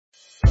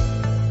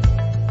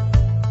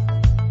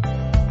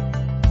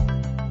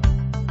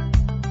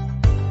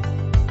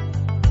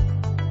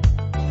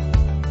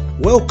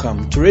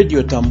Welcome to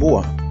Radio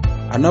Tambua,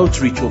 an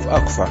outreach of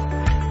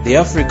ACFA, the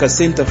Africa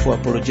Center for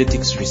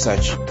Apologetics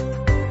Research.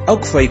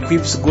 ACFA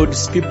equips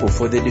God's people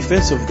for the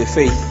defense of the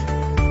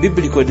faith,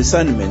 biblical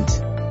discernment,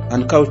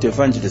 and cult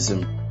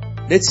evangelism.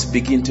 Let's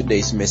begin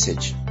today's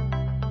message.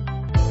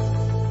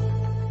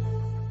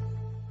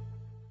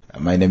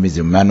 My name is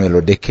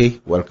Emmanuel Odeke.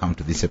 Welcome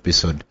to this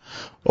episode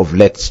of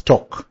Let's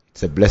Talk.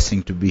 It's a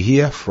blessing to be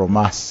here from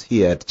us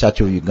here at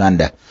Church of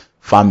Uganda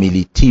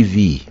Family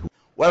TV.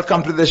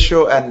 Welcome to the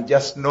show, and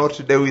just know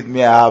today with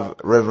me I have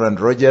Reverend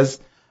Rogers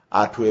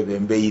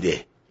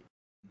Atwebembeide.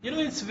 You know,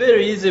 it's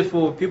very easy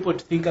for people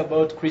to think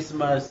about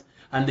Christmas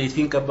and they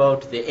think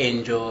about the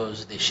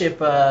angels, the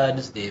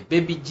shepherds, the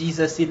baby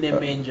Jesus in the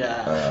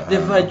manger, the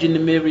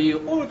Virgin Mary.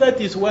 All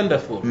that is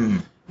wonderful.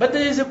 But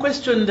there is a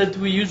question that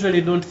we usually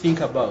don't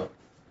think about.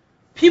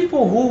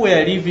 People who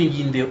were living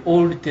in the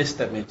Old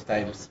Testament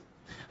times,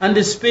 and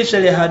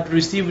especially had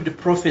received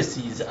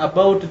prophecies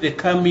about the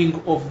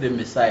coming of the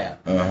Messiah,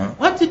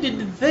 what did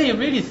they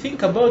really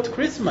think about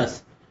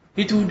Christmas?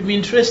 It would be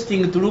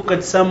interesting to look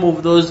at some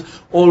of those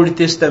Old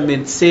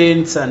Testament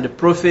saints and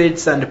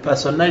prophets and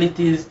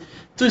personalities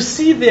to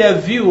see their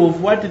view of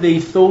what they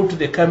thought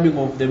the coming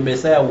of the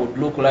Messiah would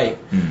look like.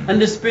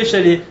 And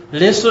especially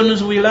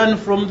lessons we learn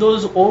from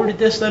those Old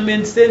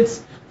Testament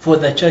saints for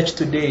the church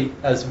today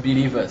as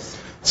believers.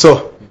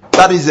 So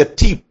that is a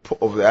tip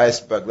of the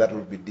iceberg that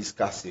we'll be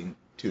discussing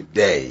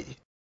today.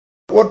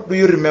 What do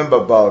you remember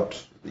about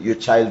your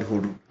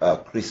childhood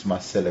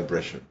Christmas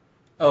celebration?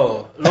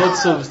 Oh,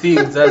 lots of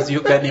things, as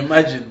you can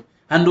imagine,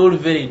 and all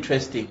very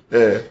interesting.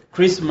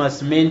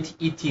 Christmas meant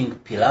eating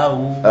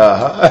pilau,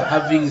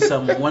 having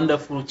some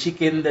wonderful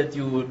chicken that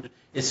you would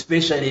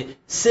especially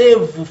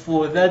save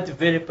for that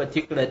very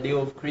particular day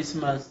of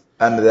Christmas.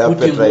 And the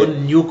putting appetite.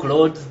 on new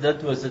clothes,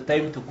 that was the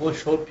time to go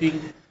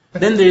shopping.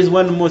 Then there is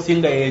one more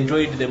thing I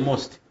enjoyed the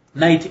most: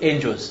 night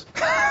angels.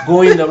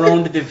 Going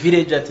around the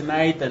village at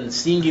night and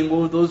singing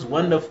all those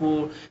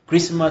wonderful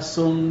Christmas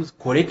songs,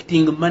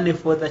 collecting money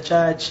for the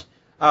church.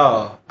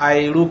 Oh,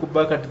 I look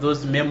back at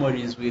those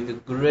memories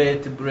with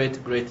great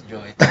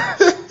joy.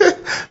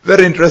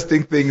 Very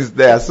interesting things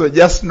there. So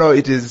just know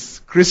it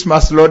is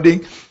Christmas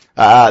loading.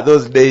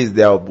 Those days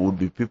there would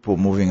be people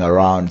moving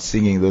around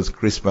singing those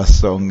Christmas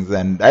songs,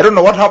 and I don't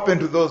know what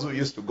happened to those who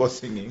used to go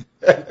singing.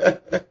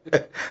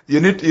 You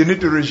need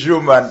to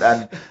resume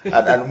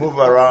and move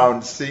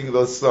around, sing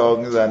those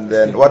songs, and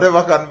then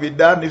whatever can be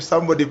done. If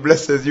somebody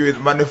blesses you with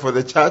money for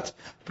the church,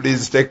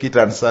 please take it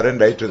and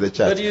surrender it to the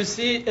church. But you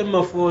see,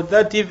 Emma, for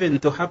that even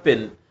to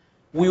happen,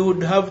 we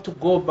would have to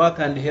go back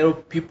and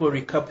help people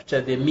recapture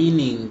the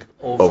meaning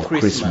of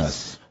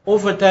Christmas.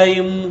 Over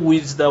time,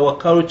 with our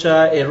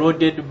culture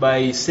eroded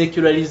by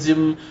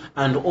secularism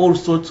and all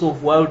sorts of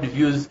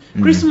worldviews,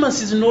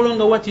 Christmas is no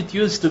longer what it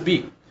used to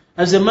be.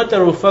 As a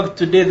matter of fact,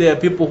 today there are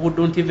people who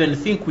don't even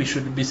think we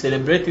should be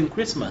celebrating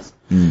Christmas.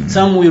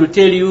 Some will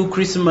tell you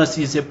Christmas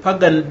is a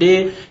pagan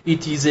day.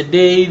 It is a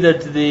day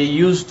that they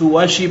used to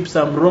worship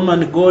some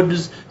Roman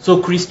gods,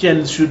 so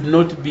Christians should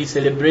not be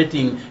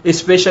celebrating,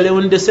 especially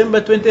on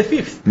December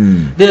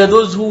 25th. There are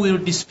those who will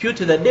dispute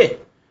the day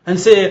and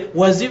say,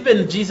 was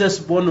even Jesus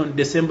born on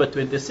December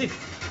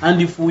 26th?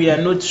 And if we are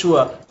not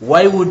sure,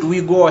 why would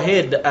we go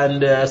ahead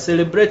and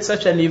celebrate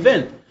such an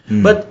event?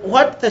 But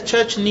what the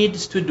church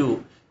needs to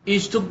do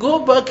is to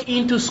go back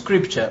into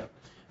Scripture,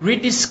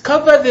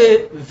 rediscover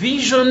the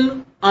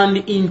vision and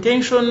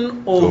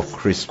intention of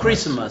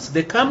Christmas,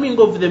 the coming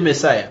of the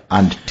Messiah,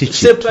 and teach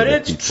separate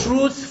it to the people.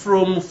 truth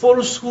from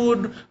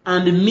falsehood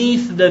and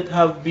myth that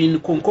have been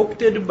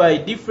concocted by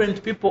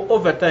different people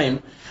over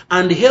time,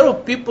 and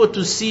help people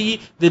to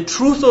see the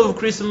truth of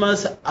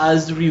Christmas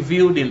as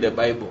revealed in the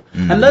Bible.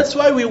 And that's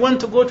why we want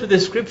to go to the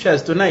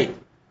Scriptures tonight.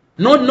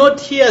 Not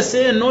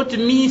hearsay, not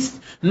myth,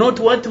 not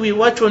what we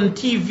watch on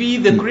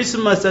TV, the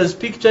Christmas as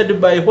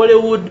pictured by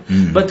Hollywood,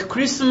 but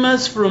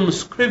Christmas from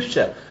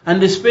Scripture,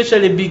 and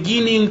especially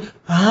beginning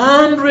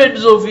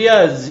hundreds of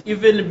years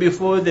even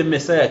before the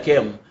Messiah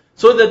came,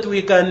 so that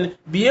we can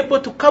be able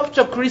to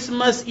capture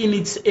Christmas in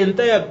its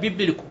entire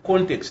biblical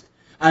context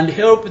and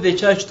help the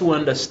church to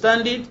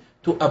understand it,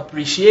 to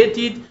appreciate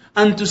it,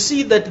 and to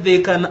see that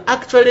they can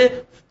actually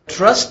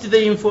trust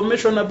the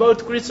information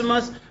about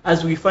Christmas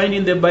as we find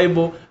in the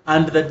Bible,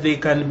 and that they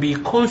can be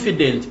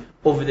confident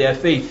of their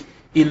faith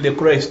in the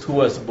Christ who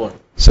was born.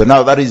 So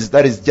now that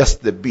is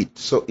just the bit.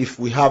 So if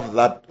we have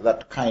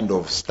that kind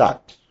of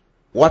start,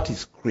 what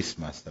is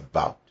Christmas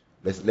about?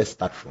 Let's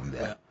start from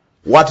there.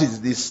 What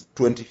is this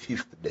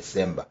 25th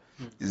December?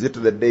 Is it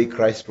the day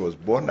Christ was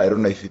born? I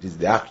don't know if it is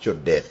the actual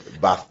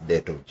birth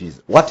date of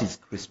Jesus. What is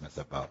Christmas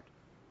about?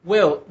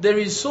 Well, there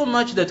is so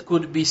much that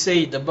could be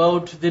said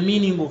about the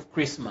meaning of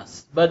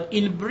Christmas. But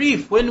in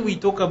brief, when we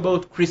talk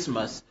about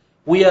Christmas,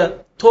 we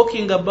are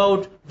talking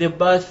about the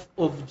birth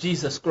of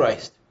Jesus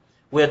Christ.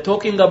 We are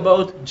talking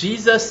about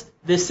Jesus,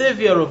 the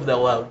Savior of the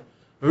world,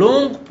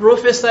 long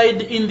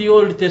prophesied in the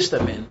Old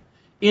Testament,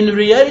 in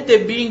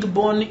reality being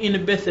born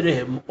in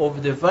Bethlehem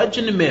of the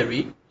Virgin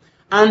Mary,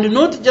 and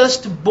not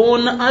just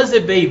born as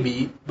a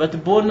baby,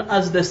 but born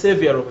as the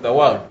Savior of the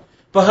world.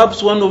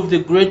 perhaps one of the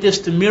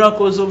greatest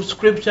miracles of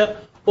Scripture,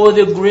 or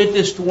the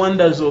greatest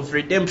wonders of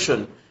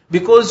redemption.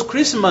 Because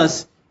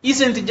Christmas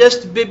isn't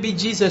just baby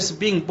Jesus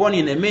being born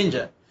in a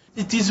manger.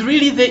 It is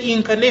really the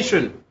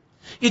incarnation.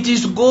 It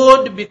is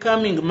God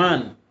becoming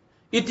man.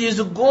 It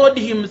is God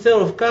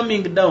himself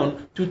coming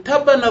down to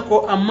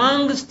tabernacle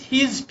amongst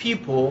his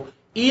people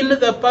in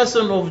the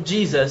person of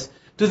Jesus,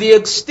 to the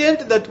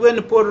extent that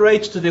when Paul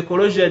writes to the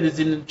Colossians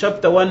in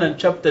chapter 1 and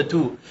chapter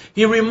 2,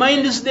 he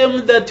reminds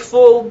them that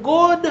for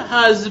God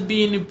has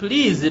been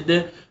pleased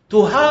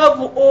to have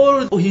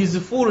all his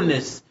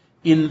fullness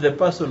in the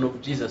person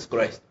of Jesus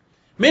Christ.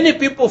 Many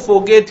people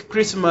forget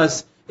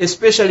Christmas,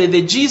 especially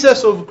the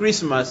Jesus of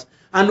Christmas,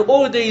 and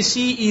all they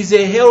see is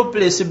a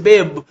helpless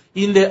babe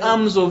in the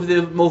arms of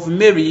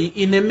Mary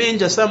in a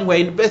manger somewhere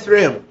in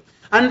Bethlehem.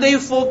 And they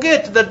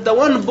forget that the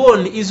one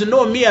born is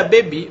no mere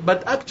baby,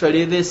 but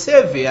actually the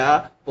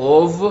Savior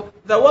of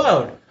the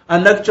world.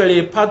 And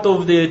actually part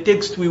of the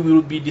text we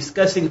will be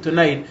discussing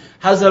tonight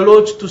has a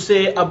lot to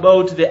say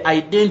about the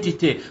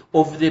identity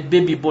of the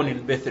baby born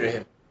in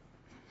Bethlehem.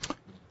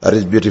 That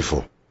is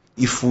beautiful.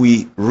 If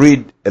we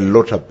read a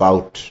lot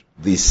about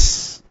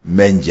this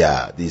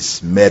manger,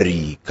 this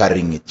Mary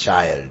carrying a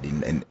child,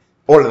 and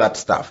all that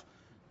stuff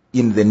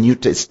in the New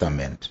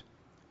Testament,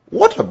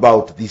 what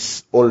about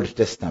this Old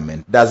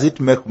Testament? Does it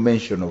make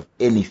mention of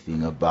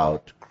anything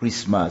about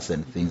Christmas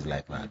and things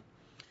like that?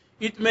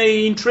 It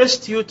may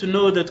interest you to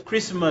know that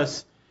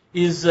Christmas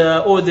is,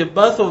 or the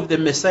birth of the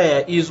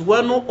Messiah, is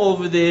one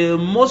of the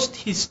most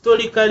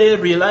historically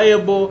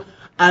reliable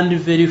and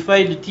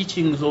verified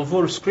teachings of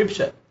all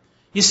Scripture.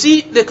 You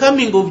see, the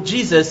coming of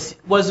Jesus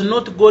was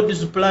not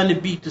God's plan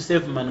B to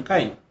save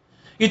mankind.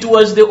 It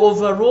was the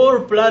overall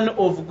plan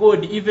of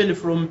God even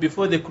from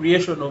before the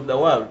creation of the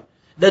world,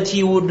 that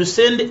he would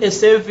send a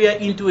Savior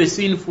into a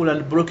sinful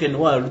and broken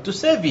world to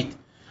save it.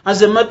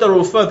 As a matter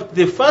of fact,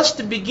 the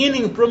first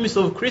beginning promise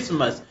of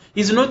Christmas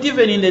is not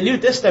even in the New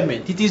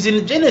Testament. It is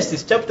in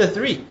Genesis chapter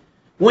 3,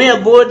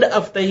 where God,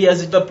 after he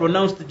has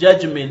pronounced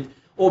judgment,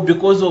 or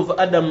because of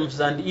Adam's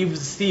and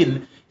Eve's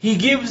sin, he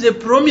gives a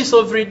promise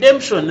of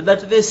redemption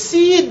that the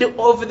seed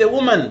of the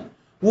woman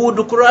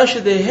would crush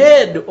the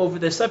head of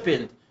the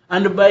serpent.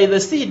 And by the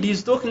seed,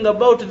 he's talking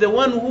about the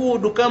one who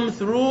would come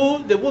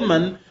through the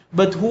woman,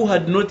 but who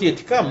had not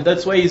yet come.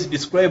 That's why he's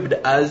described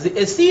as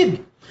a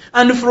seed.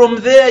 And from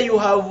there you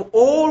have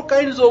all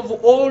kinds of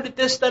Old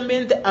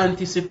Testament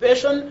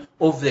anticipation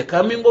of the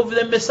coming of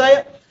the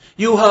Messiah.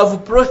 You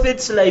have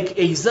prophets like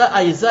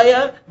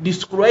Isaiah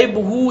describe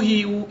who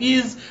he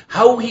is,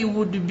 how he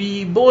would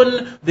be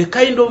born, the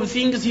kind of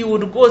things he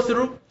would go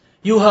through.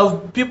 You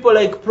have people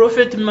like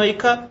Prophet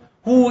Micah,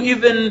 who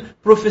even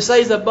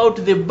prophesies about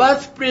the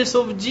birthplace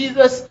of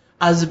Jesus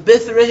as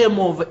Bethlehem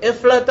of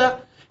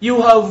Ephrathah. You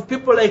have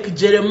people like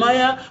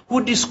Jeremiah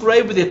who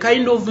describe the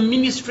kind of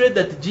ministry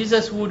that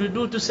Jesus would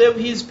do to save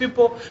his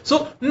people.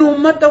 So no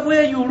matter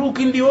where you look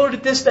in the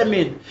Old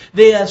Testament,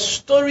 there are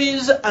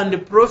stories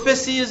and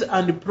prophecies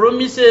and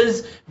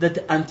promises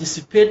that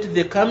anticipate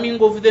the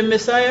coming of the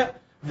Messiah,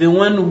 the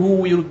one who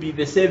will be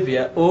the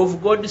Savior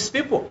of God's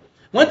people.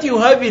 What you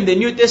have in the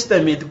New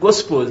Testament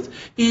Gospels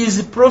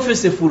is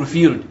prophecy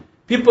fulfilled.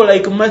 People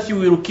like Matthew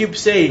will keep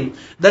saying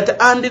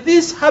that, and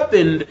this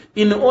happened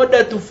in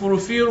order to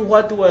fulfill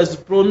what was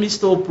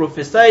promised or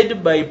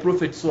prophesied by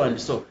prophet so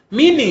and so.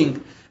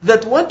 Meaning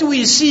that what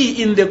we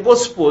see in the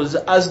Gospels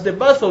as the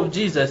birth of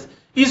Jesus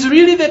is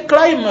really the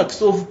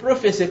climax of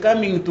prophecy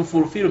coming to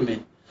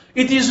fulfillment.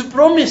 It is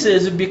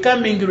promises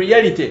becoming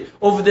reality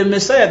of the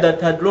Messiah that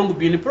had long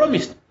been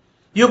promised.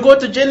 You go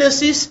to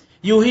Genesis,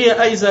 you hear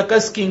Isaac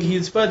asking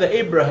his father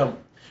Abraham,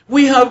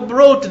 "We have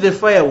brought the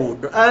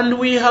firewood and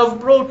we have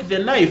brought the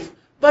knife,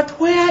 but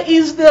where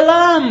is the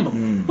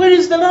lamb? Where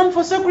is the lamb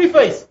for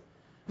sacrifice?"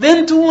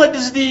 Then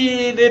towards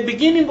the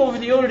beginning of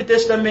the Old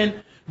Testament,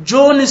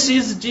 John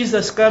sees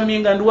Jesus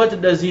coming, and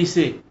what does he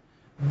say?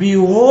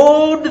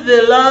 "Behold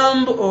the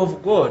Lamb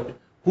of God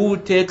who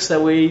takes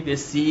away the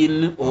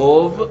sin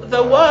of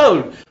the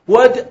world."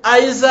 What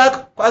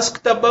Isaac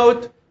asked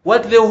about,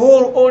 what the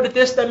whole Old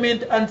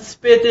Testament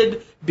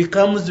anticipated,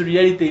 becomes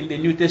reality in the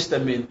New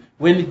Testament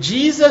when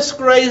Jesus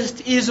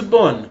Christ is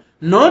born,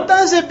 not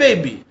as a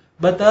baby,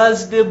 but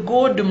as the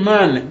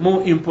God-man,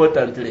 more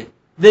importantly,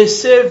 the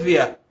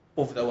Savior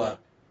of the world.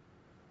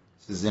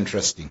 This is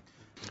interesting.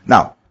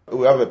 Now,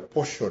 we have a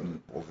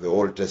portion of the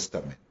Old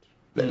Testament.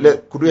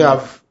 Could we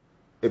have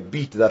a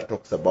bit that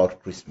talks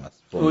about Christmas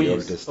from the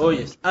Old Testament? Oh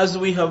yes. As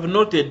we have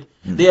noted,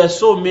 there are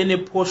so many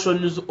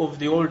portions of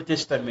the Old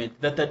Testament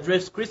that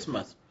address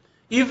Christmas.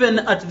 Even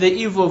at the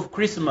eve of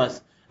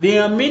Christmas,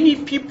 there are many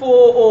people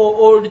or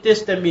Old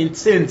Testament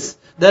saints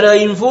that are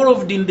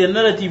involved in the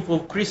narrative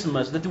of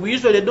Christmas that we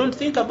usually don't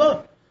think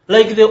about.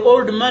 Like the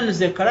old man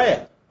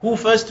Zechariah, who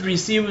first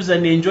receives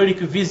an angelic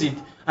visit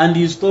and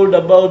is told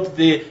about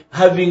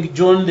having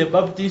John the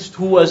Baptist,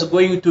 who was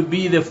going to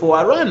be the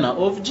forerunner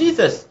of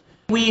Jesus.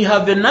 We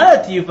have a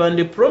narrative and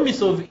a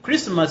promise of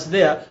Christmas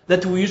there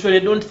that we usually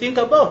don't think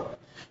about.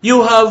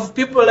 You have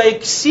people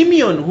like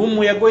Simeon, whom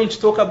we are going to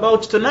talk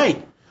about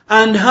tonight,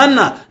 And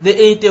Hannah, the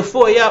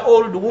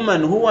 84-year-old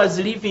woman who was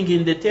living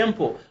in the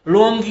temple,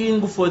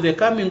 longing for the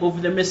coming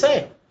of the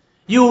Messiah.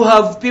 You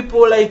have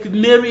people like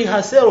Mary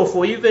herself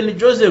or even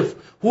Joseph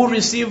who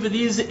received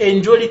these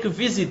angelic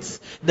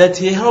visits that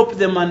help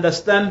them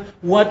understand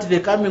what the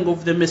coming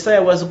of the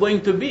Messiah was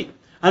going to be.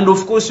 And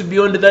of course,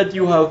 beyond that,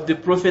 you have the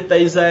prophet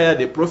Isaiah,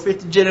 the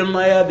prophet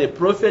Jeremiah, the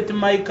prophet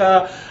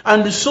Micah,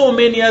 and so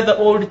many other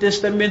Old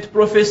Testament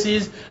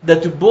prophecies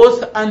that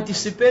both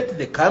anticipate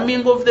the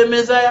coming of the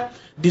Messiah,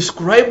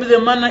 describe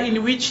the manner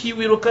in which he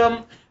will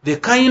come, the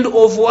kind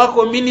of work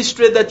or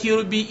ministry that he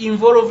will be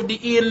involved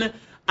in,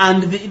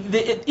 and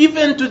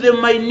even to the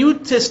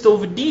minutest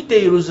of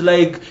details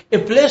like a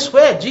place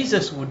where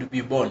Jesus would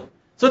be born.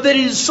 So there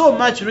is so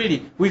much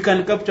really we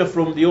can capture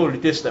from the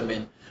Old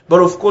Testament.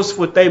 But of course,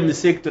 for time's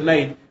sake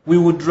tonight, we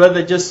would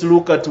rather just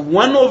look at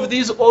one of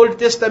these Old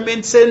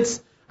Testament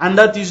saints, and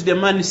that is the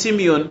man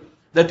Simeon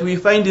that we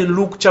find in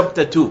Luke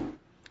chapter 2.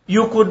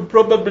 You could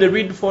probably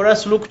read for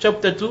us Luke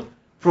chapter 2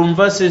 from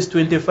verses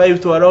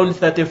 25 to around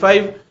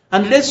 35,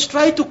 and let's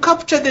try to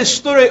capture the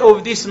story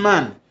of this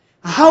man,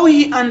 how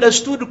he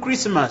understood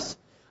Christmas,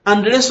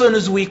 and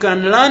lessons we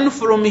can learn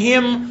from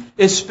him,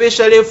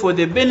 especially for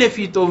the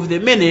benefit of the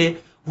many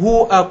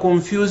who are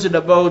confused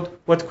about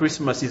what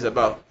Christmas is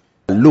about.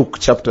 Luke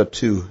chapter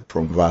 2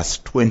 from verse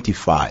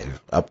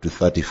 25 up to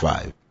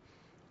 35.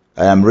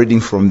 I am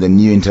reading from the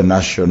New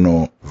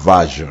International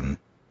Version.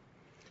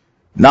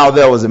 Now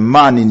there was a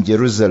man in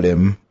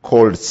Jerusalem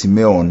called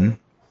Simeon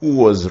who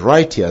was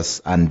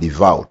righteous and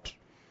devout.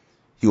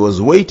 He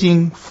was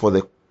waiting for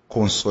the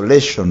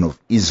consolation of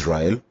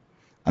Israel,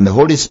 and the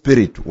Holy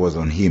Spirit was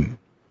on him.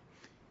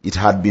 It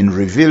had been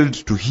revealed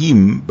to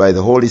him by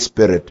the Holy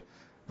Spirit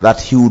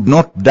that he would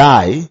not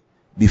die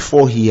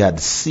before he had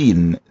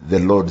seen the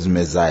Lord's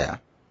Messiah.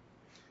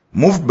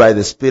 Moved by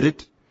the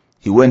Spirit,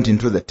 he went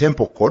into the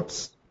temple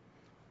courts.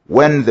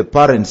 When the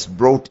parents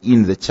brought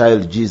in the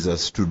child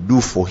Jesus to do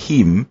for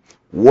him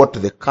what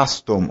the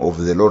custom of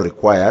the law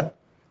required,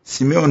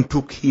 Simeon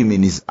took him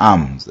in his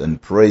arms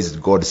and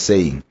praised God,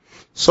 saying,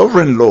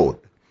 Sovereign Lord,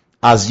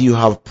 as you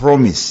have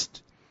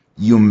promised,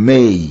 you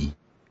may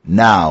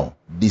now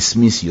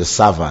dismiss your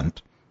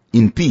servant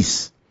in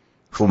peace,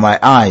 for my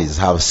eyes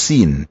have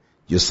seen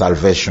your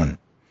salvation,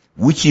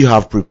 which you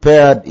have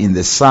prepared in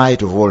the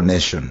sight of all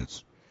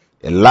nations,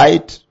 a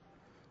light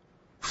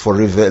for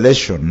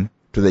revelation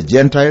to the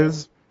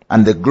Gentiles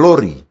and the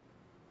glory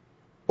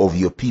of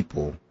your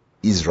people,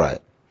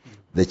 Israel.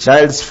 The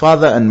child's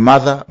father and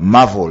mother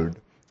marveled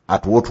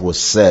at what was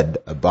said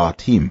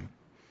about him.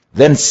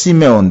 Then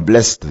Simeon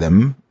blessed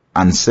them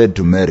and said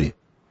to Mary,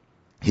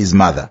 his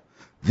mother,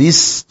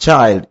 This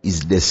child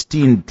is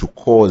destined to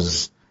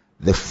cause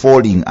the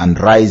falling and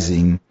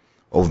rising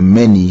of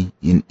many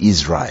in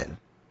Israel,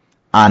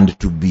 and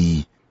to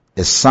be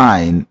a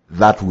sign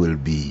that will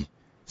be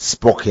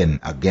spoken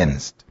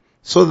against,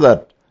 so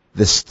that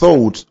the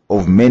thoughts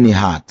of many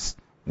hearts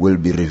will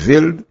be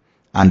revealed,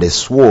 and a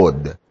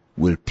sword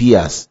will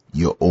pierce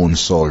your own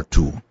soul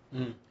too.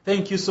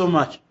 Thank you so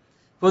much.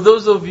 For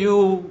those of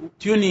you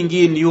tuning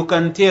in, you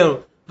can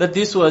tell that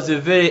this was a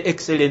very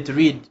excellent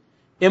read.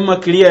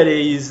 Emma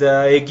clearly is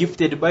a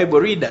gifted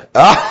Bible reader.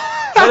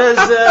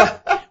 As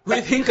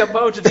we think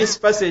about this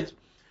passage,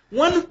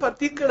 one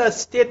particular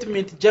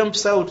statement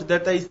jumps out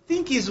that I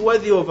think is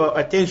worthy of our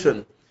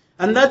attention.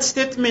 And that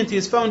statement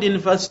is found in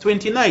verse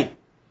 29.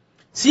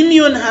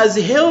 Simeon has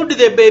held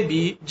the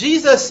baby,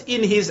 Jesus,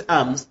 in his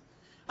arms,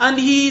 and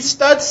he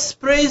starts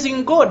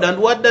praising God.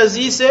 And what does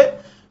he say?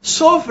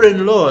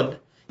 Sovereign Lord,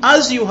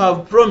 as you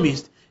have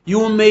promised,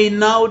 you may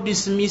now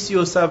dismiss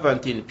your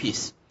servant in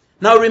peace.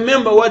 Now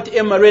remember what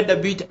Emma read a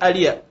bit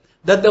earlier,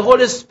 that the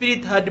Holy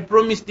Spirit had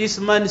promised this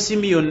man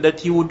Simeon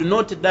that he would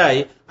not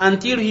die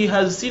until he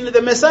has seen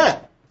the Messiah.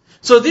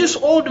 So this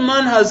old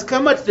man has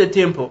come at the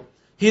temple.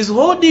 He's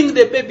holding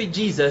the baby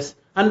Jesus,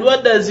 and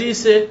what does he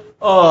say?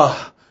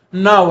 Oh,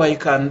 now I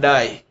can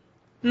die.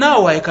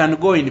 Now I can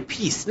go in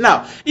peace.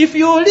 Now, if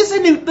you're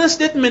listening to the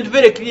statement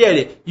very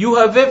clearly, you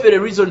have every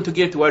reason to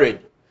get worried.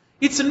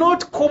 It's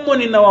not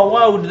common in our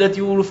world that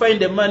you will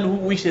find a man who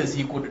wishes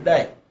he could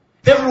die.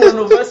 Every one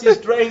of us is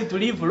trying to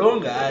live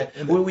longer.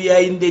 We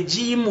are in the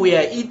gym, we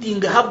are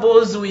eating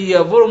herbals, we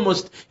have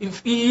almost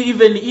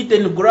even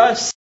eaten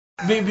grass.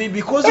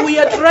 Because we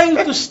are trying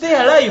to stay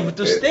alive,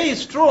 to stay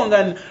strong.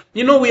 And,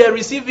 we are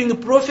receiving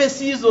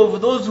prophecies of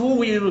those who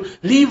will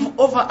live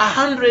over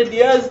 100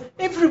 years.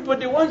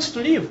 Everybody wants to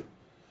live.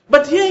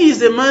 But here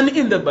is a man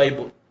in the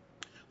Bible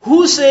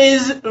who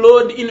says,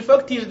 Lord, in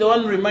fact, he's the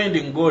one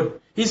reminding God.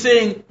 He's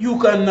saying, you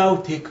can now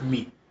take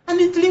me. And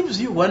it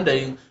leaves you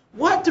wondering,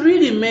 what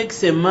really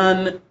makes a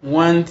man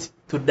want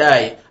to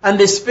die?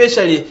 And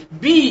especially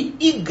be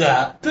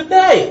eager to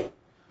die?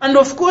 And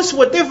of course,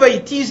 whatever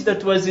it is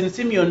that was in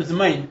Simeon's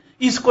mind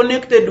is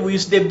connected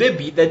with the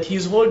baby that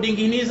he's holding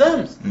in his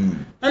arms.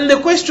 And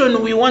the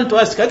question we want to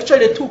ask,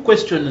 actually two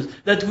questions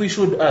that we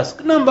should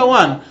ask. Number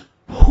one,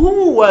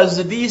 who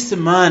was this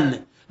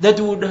man that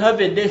would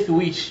have a death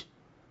wish?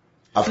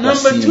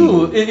 Number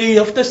two,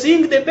 after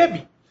seeing the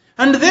baby.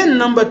 And then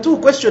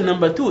question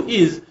number 2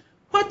 is,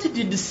 what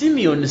did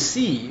Simeon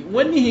see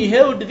when he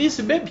held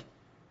this baby?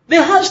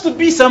 There has to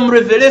be some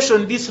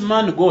revelation this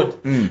man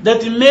got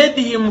that made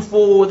him,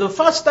 for the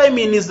first time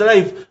in his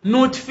life,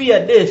 not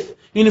fear death.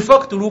 In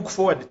fact, look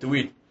forward to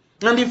it.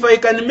 And if I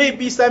can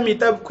maybe sum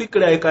it up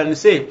quickly, I can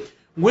say,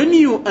 when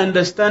you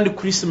understand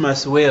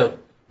Christmas well,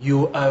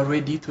 you are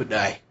ready to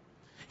die.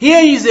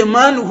 Here is a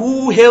man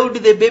who held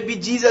the baby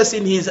Jesus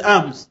in his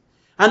arms.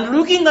 And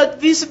looking at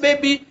this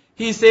baby,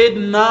 he said,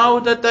 now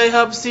that I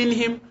have seen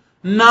him,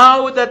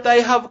 now that I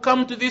have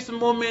come to this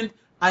moment,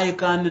 I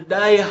can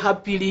die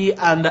happily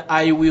and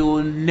I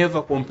will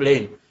never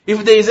complain.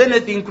 If there is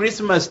anything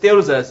Christmas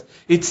tells us,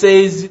 it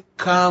says,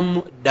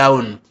 calm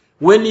down.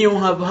 When you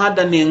have had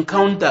an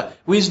encounter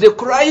with the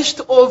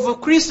Christ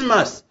of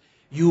Christmas,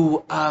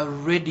 you are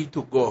ready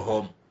to go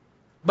home.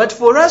 But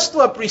for us to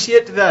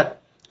appreciate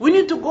that, we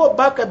need to go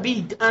back a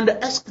bit and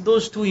ask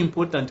those 2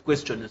 important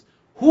questions.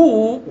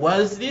 Who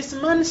was this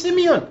man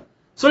Simeon?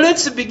 So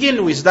let's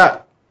begin with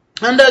that.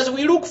 And as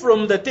we look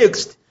from the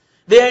text,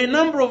 there are a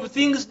number of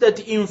things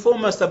that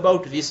inform us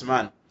about this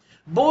man.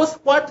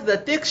 Both what the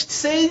text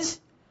says,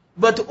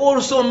 but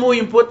also more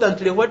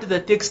importantly, what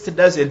the text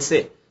doesn't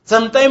say.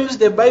 Sometimes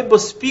the Bible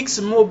speaks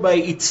more by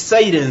its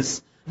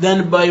silence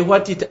than by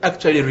what it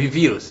actually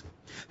reveals.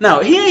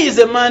 Now, here is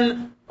a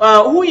man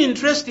who,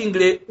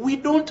 interestingly, we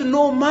don't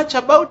know much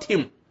about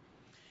him.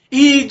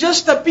 He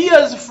just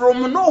appears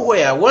from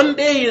nowhere. One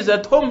day he is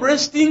at home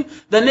resting.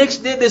 The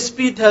next day the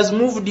Spirit has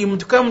moved him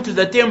to come to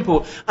the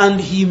temple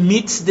and he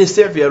meets the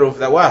Savior of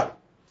the world.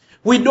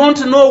 We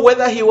don't know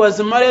whether he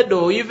was married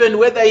or even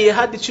whether he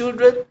had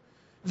children.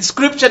 The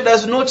scripture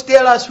does not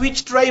tell us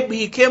which tribe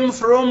he came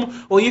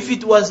from, or if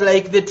it was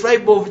like the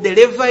tribe of the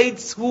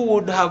Levites who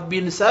would have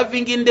been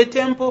serving in the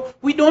temple.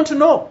 We don't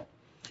know.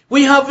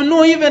 We have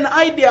no even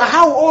idea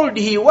how old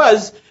he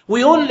was.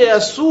 We only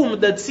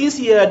assume that since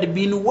he had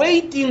been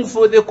waiting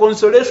for the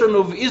consolation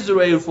of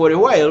Israel for a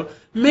while,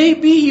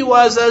 maybe he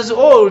was as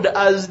old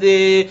as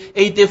the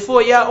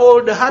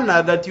 84-year-old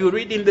Hannah that you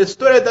read in the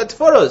story that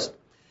follows.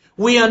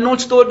 We are not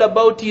told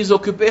about his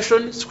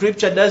occupation.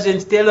 Scripture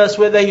doesn't tell us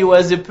whether he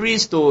was a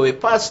priest or a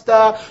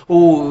pastor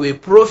or a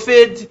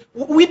prophet.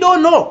 We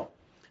don't know.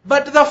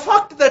 But the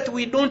fact that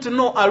we don't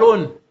know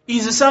alone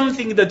is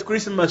something that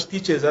Christmas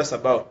teaches us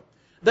about.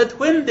 That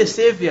when the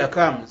Savior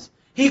comes,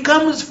 he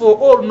comes for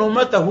all, no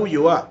matter who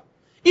you are.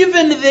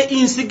 Even the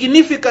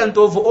insignificant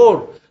of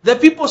all, the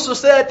people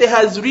society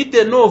has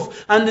written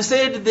off and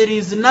said there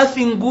is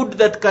nothing good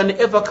that can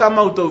ever come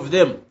out of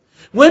them.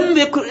 When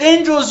the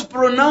angels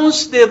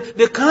pronounce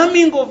the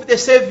coming of the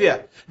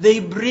Savior, they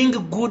bring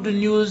good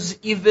news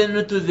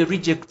even to the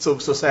rejects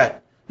of society.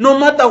 No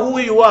matter who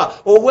you are,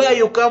 or where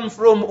you come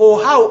from,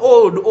 or how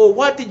old, or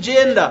what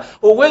gender,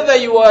 or whether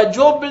you are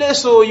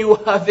jobless or you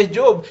have a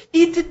job,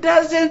 it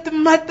doesn't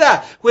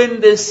matter. When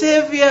the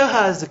Savior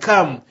has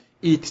come,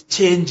 it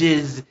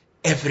changes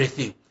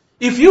everything.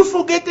 If you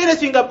forget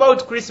anything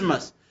about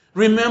Christmas,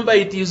 remember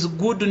it is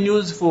good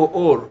news for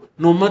all,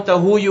 no matter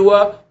who you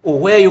are, or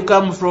where you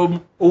come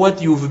from, or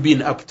what you've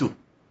been up to.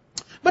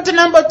 But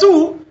number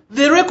 2,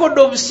 the record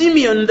of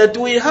Simeon that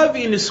we have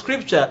in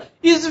Scripture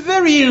is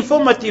very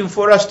informative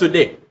for us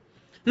today.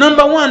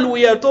 Number 1,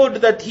 we are told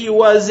that he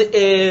was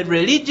a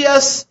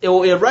religious,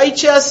 or a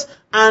righteous,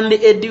 and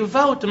a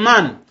devout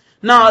man.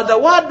 Now, the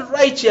word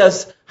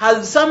righteous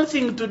has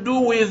something to do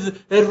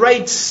with a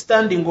right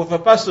standing of a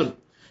person.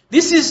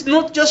 This is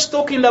not just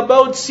talking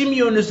about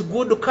Simeon's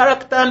good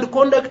character and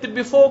conduct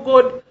before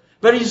God,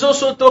 but it's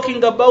also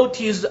talking about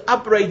his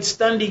upright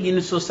standing in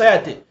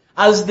society,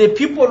 as the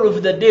people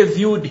of the day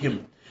viewed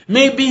him.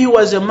 Maybe he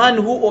was a man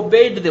who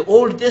obeyed the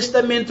Old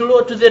Testament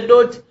law to the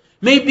dot.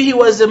 Maybe he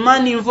was a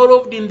man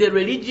involved in the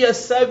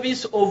religious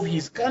service of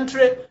his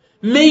country.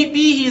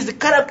 Maybe his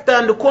character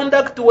and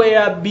conduct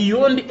were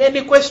beyond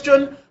any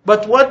question.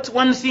 But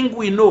one thing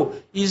we know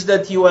is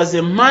that he was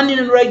a man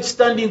in right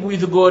standing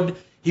with God.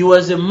 He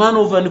was a man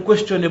of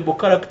unquestionable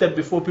character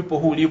before people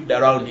who lived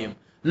around him.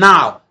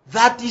 Now,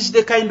 that is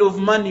the kind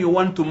of man you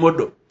want to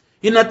model.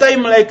 In a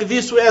time like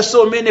this where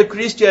so many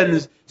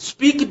Christians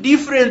speak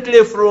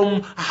differently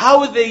from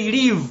how they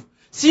live,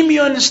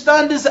 Simeon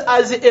stands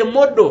as a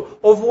model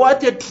of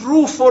what a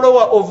true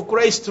follower of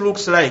Christ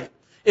looks like.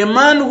 A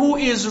man who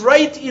is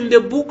right in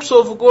the books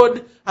of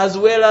God as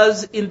well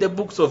as in the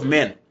books of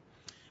men.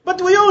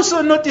 But we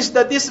also notice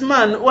that this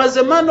man was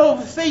a man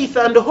of faith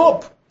and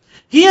hope.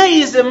 Here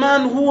is a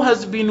man who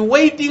has been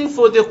waiting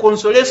for the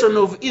consolation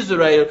of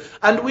Israel,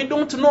 and we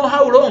don't know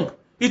how long.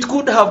 It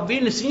could have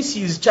been since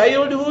his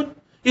childhood.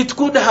 It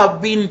could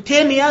have been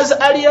 10 years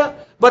earlier.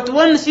 But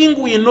one thing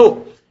we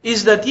know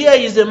is that here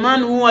is a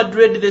man who had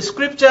read the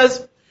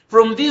scriptures.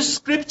 From these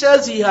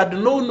scriptures, he had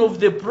known of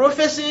the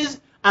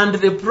prophecies and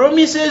the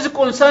promises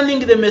concerning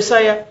the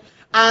Messiah.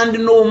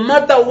 And no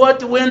matter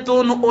what went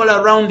on all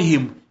around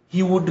him,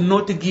 he would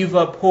not give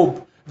up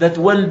hope that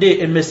one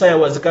day a Messiah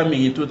was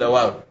coming into the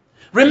world.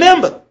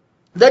 Remember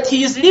that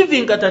he is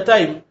living at a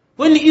time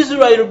when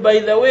Israel, by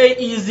the way,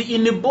 is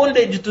in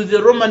bondage to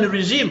the Roman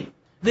regime.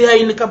 They are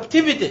in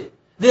captivity.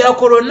 They are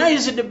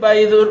colonized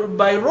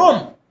by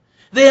Rome.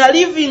 They are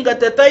living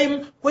at a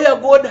time where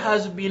God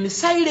has been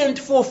silent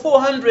for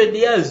 400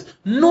 years.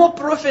 No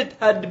prophet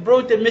had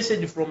brought a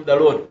message from the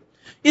Lord.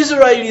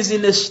 Israel is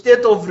in a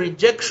state of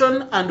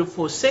rejection and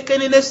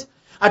forsakenness.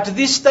 At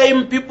this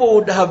time, people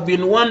would have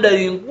been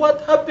wondering,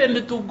 what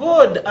happened to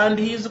God and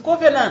his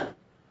covenant?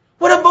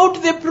 What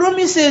about the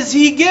promises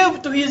he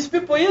gave to his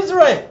people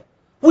Israel?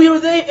 Will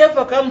they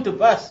ever come to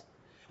pass?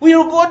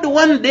 Will God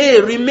one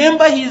day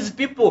remember his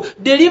people,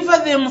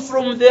 deliver them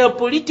from their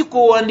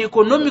political and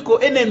economical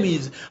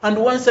enemies, and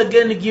once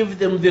again give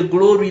them the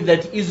glory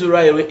that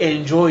Israel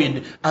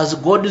enjoyed as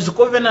God's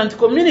covenant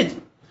community?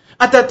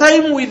 At a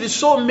time with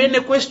so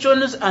many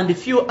questions and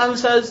few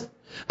answers,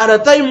 at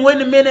a time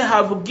when many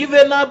have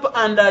given up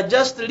and are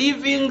just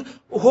living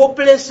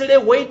hopelessly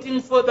waiting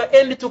for the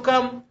end to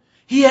come,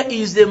 here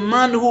is the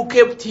man who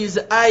kept his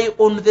eye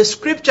on the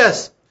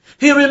scriptures.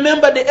 He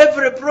remembered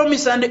every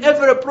promise and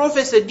every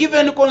prophecy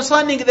given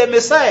concerning the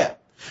Messiah,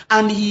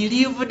 and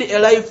he lived a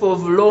life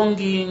of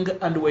longing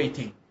and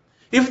waiting.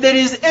 If there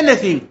is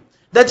anything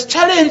that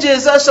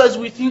challenges us as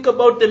we think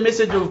about the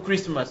message of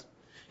Christmas,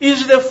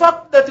 is the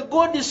fact that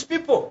God's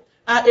people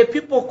are a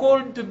people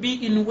called to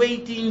be in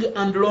waiting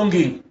and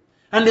longing.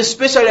 And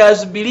especially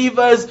as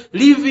believers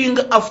living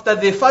after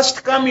the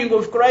first coming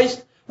of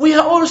Christ, we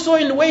are also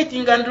in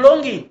waiting and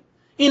longing,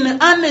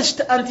 in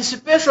earnest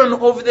anticipation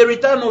of the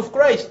return of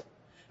Christ.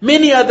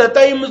 Many other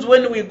times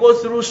when we go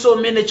through so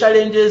many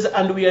challenges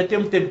and we are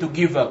tempted to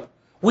give up,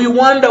 we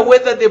wonder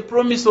whether the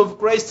promise of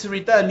Christ's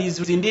return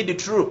is indeed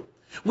true.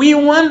 We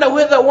wonder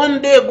whether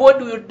one day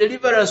God will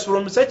deliver us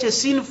from such a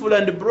sinful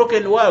and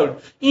broken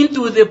world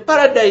into the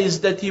paradise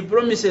that he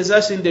promises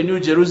us in the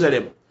New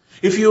Jerusalem.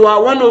 If you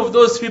are one of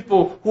those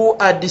people who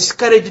are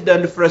discouraged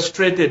and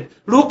frustrated,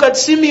 look at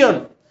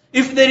Simeon.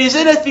 If there is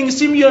anything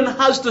Simeon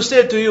has to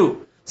say to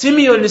you,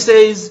 Simeon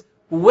says,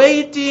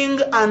 waiting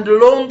and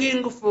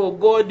longing for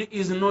God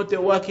is not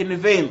a work in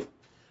vain.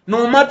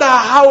 No matter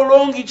how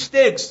long it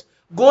takes,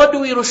 God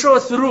will show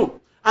through.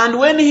 And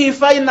when he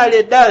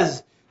finally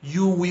does,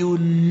 you will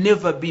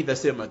never be the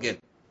same again.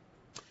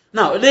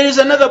 Now, there is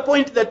another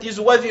point that is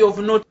worthy of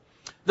note.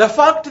 The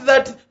fact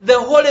that the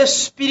Holy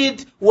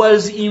Spirit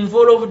was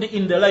involved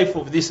in the life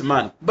of this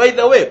man. By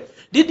the way,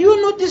 did you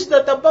notice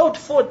that about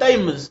 4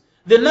 times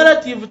the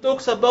narrative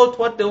talks about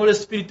what the Holy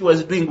Spirit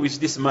was doing with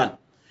this man?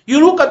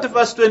 You look at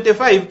verse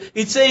 25,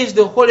 it says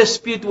the Holy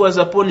Spirit was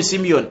upon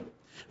Simeon.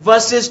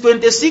 Verses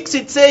 26,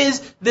 it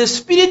says, the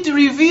Spirit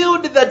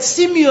revealed that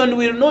Simeon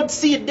will not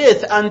see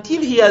death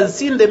until he has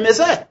seen the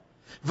Messiah.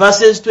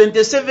 Verses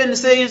 27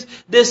 says,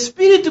 the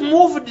Spirit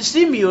moved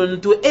Simeon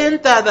to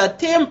enter the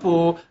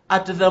temple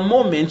at the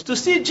moment to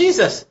see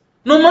Jesus.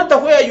 No matter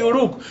where you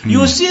look,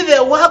 you see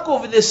the work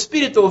of the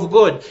Spirit of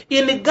God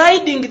in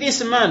guiding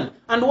this man.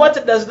 And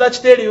what does that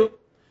tell you?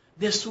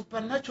 The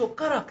supernatural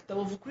character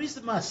of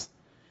Christmas.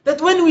 That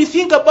when we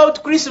think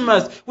about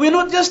Christmas, we're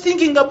not just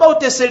thinking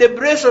about a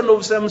celebration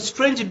of some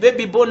strange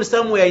baby born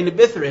somewhere in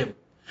Bethlehem.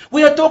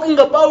 We are talking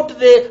about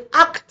the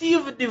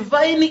active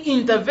divine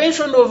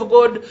intervention of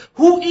God,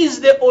 who is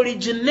the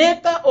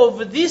originator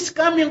of this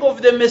coming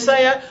of the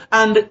Messiah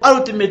and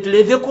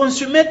ultimately the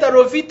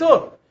consummator of it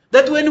all.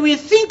 That when we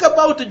think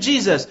about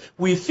Jesus,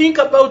 we think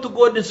about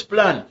God's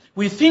plan.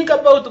 We think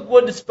about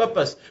God's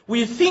purpose.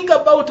 We think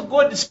about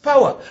God's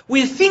power.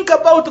 We think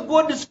about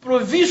God's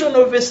provision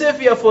of a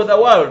Savior for the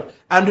world.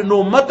 And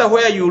no matter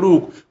where you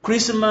look,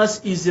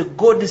 Christmas is a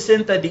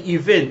God-centered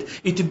event.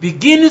 It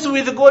begins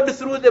with God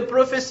through the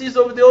prophecies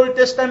of the Old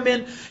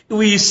Testament.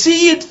 We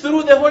see it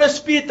through the Holy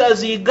Spirit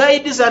as he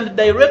guides and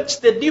directs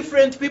the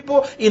different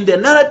people in the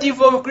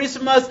narrative of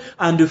Christmas.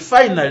 And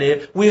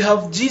finally, we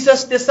have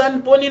Jesus the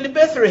Son born in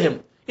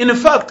Bethlehem. In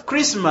fact,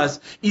 Christmas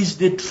is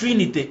the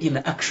Trinity in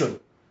action.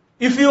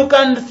 If you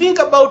can think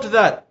about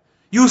that,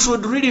 you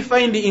should really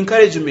find the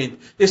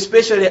encouragement,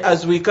 especially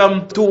as we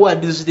come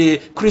towards the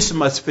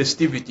Christmas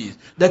festivities.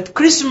 That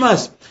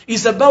Christmas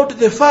is about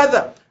the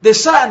Father, the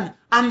Son,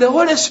 and the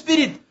Holy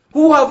Spirit,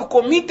 who have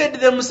committed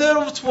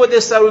themselves for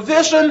the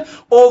salvation of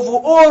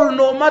all,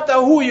 no matter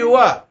who you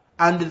are.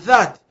 And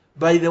that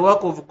by the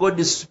work of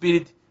God's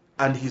Spirit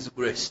and his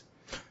grace.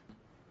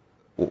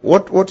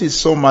 What is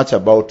so much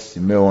about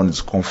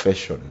Simeon's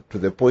confession to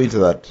the point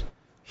that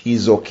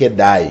he's okay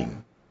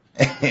dying?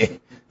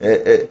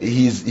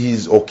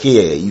 He's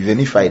okay. Even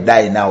if I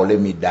die now, let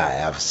me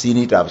die. I've seen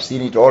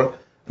it all.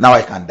 Now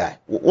I can die.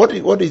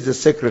 What is the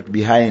secret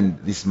behind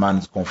this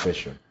man's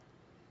confession?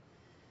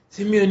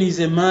 Simeon is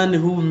a man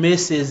who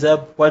messes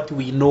up what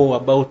we know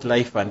about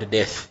life and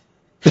death.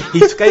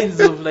 It's kind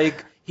of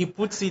like he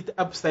puts it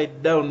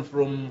upside down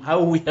from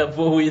how we have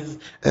always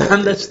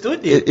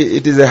understood it.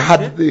 It is a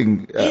hard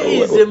thing.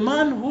 He is a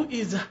man who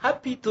is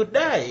happy to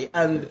die.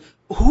 And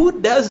who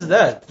does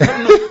that?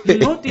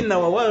 Not in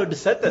our world,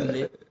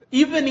 certainly.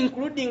 Even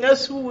including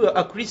us who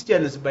are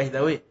Christians, by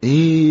the way.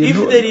 If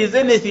there is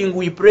anything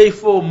we pray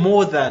for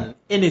more than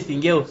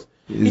anything else,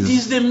 it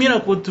is the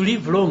miracle to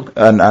live long,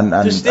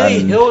 to stay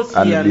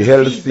healthy and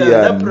fit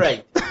and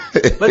upright.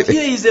 But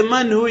here is a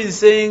man who is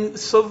saying,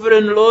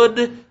 Sovereign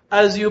Lord,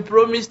 as you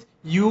promised,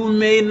 you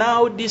may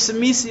now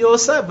dismiss your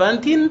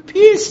servant in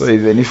peace. So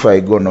even if I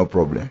go, no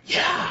problem.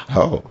 Yeah.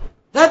 How?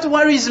 That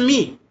worries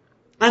me.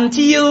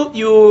 Until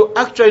you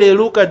actually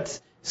look at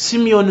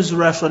Simeon's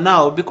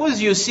rationale,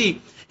 because you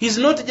see, he's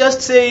not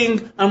just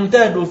saying, I'm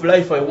tired of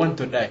life, I want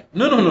to die.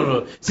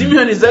 No.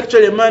 Simeon is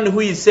actually a man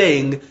who is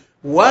saying,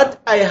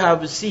 what I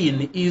have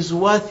seen is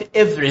worth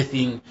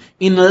everything.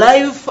 In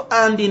life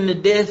and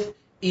in death,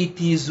 it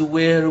is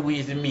well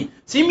with me.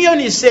 Simeon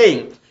is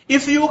saying,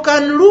 if you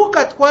can look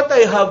at what I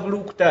have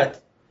looked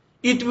at,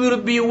 it will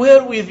be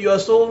well with your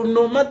soul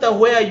no matter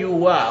where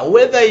you are,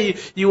 whether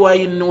you are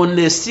on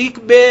a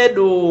sick bed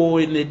or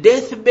in a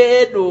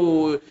deathbed,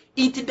 or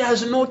it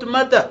does not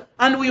matter.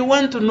 And we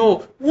want to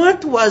know,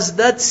 what was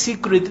that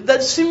secret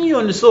that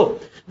Simeon saw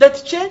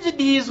that changed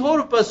his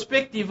whole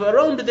perspective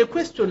around the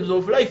questions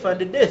of life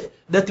and death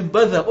that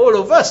bother all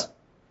of us?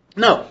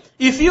 Now,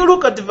 if you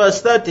look at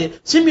verse 30,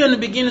 Simeon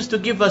begins to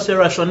give us a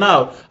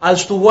rationale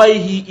as to why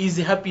he is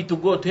happy to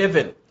go to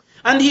heaven.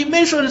 And he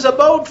mentions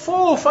about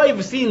 4 or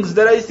 5 things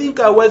that I think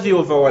are worthy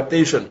of our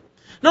attention.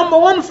 Number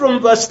 1,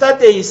 from verse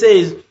 30, he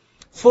says,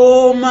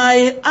 for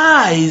my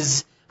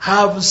eyes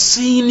have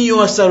seen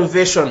your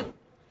salvation,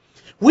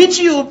 which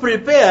you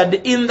prepared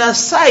in the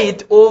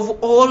sight of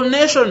all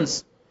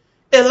nations,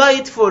 a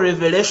light for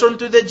revelation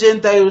to the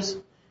Gentiles,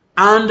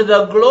 and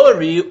the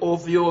glory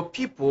of your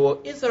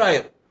people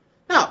Israel.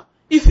 Now,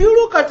 if you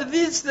look at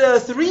these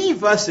 3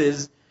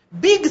 verses,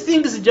 big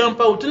things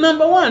jump out.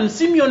 Number 1,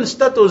 Simeon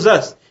startles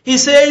us. He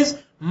says,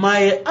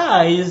 my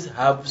eyes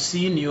have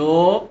seen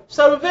your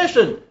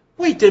salvation.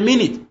 Wait a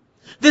minute.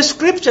 The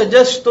scripture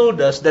just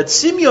told us that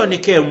Simeon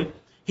came,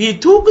 he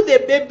took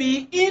the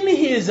baby in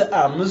his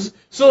arms,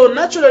 so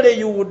naturally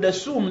you would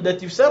assume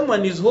that if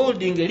someone is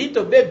holding a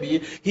little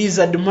baby, he's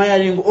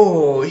admiring,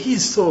 oh,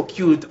 he's so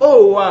cute,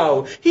 oh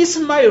wow, he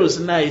smiles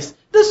nice.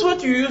 That's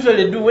what you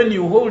usually do when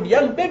you hold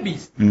young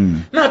babies.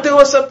 Now, to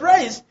our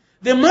surprise,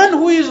 the man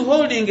who is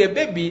holding a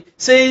baby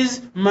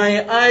says,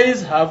 my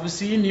eyes have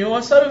seen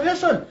your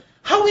salvation.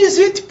 How is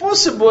it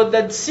possible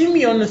that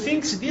Simeon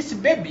thinks this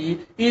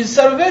baby is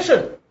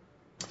salvation?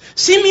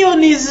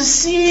 Simeon is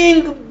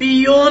seeing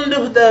beyond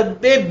the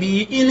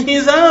baby in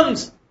his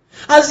arms.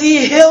 As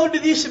he held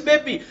this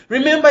baby,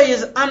 remember he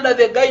is under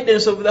the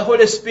guidance of the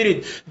Holy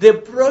Spirit. The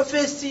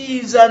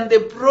prophecies and the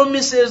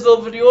promises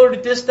of the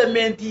Old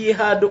Testament he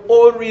had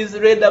always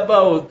read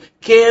about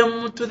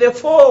came to the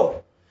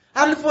fore.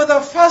 And for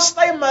the first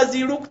time as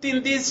he looked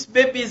in this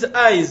baby's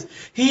eyes,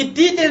 he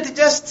didn't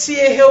just see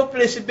a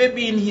helpless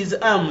baby in his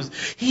arms.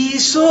 He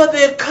saw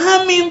the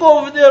coming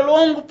of the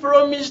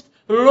long-promised,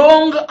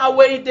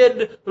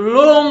 long-awaited,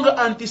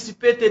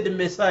 long-anticipated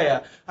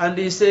Messiah. And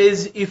he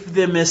says, if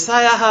the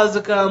Messiah has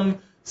come,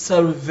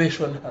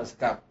 salvation has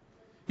come.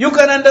 You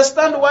can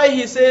understand why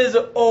he says,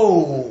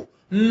 oh,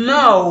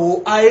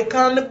 now I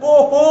can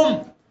go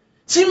home.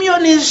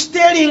 Simeon is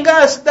telling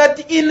us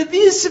that in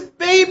this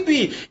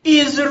baby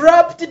is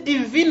wrapped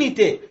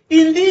divinity.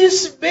 In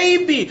this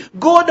baby,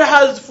 God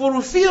has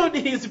fulfilled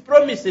his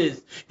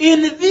promises.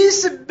 In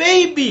this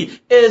baby,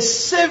 a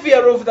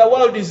savior of the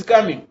world is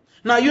coming.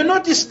 Now you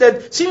notice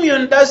that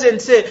Simeon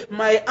doesn't say,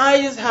 my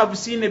eyes have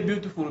seen a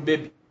beautiful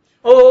baby.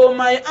 Oh,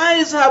 my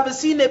eyes have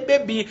seen a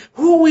baby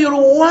who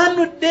will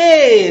one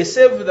day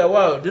save the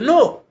world.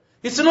 No.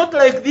 It's not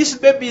like this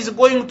baby is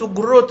going to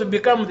grow to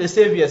become the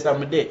savior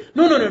someday.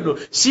 No.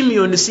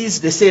 Simeon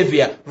sees the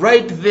savior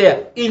right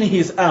there in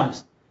his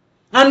arms.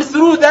 And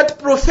through that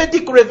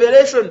prophetic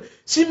revelation,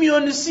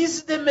 Simeon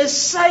sees the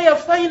Messiah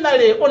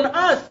finally on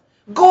earth.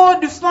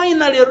 God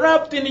finally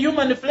wrapped in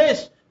human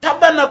flesh,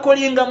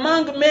 tabernacling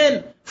among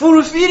men,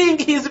 fulfilling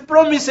his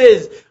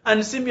promises.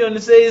 And Simeon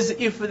says,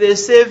 if the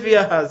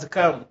savior has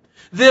come,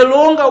 the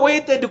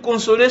long-awaited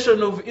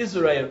consolation of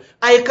Israel,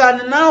 I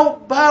can now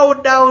bow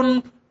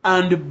down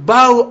and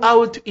bow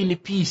out in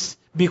peace,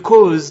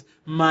 because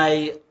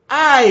my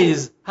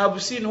eyes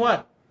have seen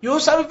what? Your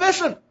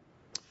salvation.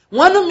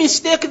 One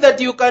mistake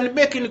that you can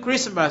make in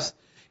Christmas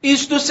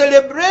is to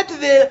celebrate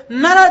the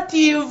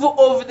narrative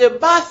of the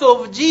birth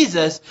of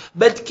Jesus,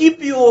 but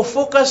keep your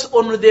focus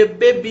on the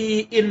baby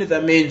in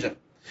the manger.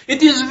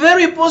 It is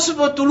very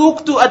possible to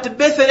look at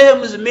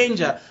Bethlehem's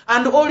manger,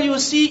 and all you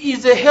see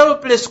is a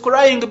helpless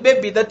crying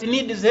baby that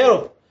needs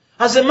help.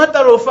 As a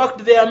matter of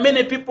fact, there are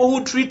many people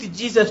who treat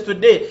Jesus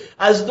today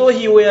as though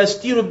he were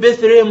still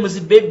Bethlehem's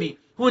baby,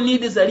 who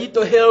needs a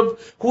little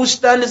help, who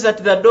stands at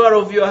the door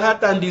of your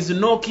heart and is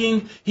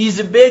knocking. He's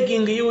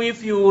begging you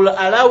if you will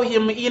allow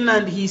him in,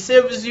 and he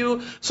saves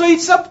you. So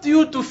it's up to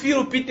you to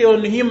feel pity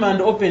on him and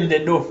open the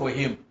door for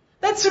him.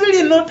 That's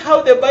really not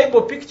how the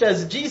Bible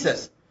pictures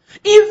Jesus.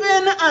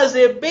 Even as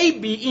a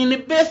baby in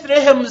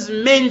Bethlehem's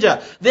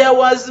manger, there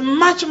was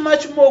much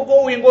more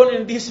going on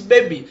in this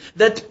baby,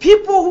 that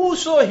people who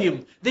saw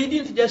him, they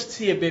didn't just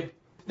see a baby.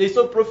 They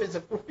saw prophecy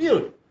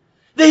fulfilled.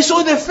 They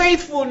saw the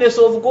faithfulness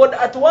of God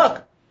at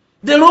work.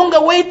 The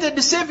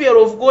long-awaited Savior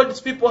of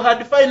God's people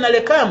had finally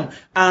come,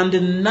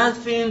 and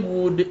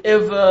nothing would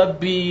ever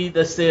be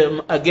the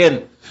same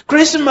again.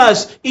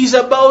 Christmas is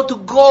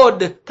about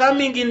God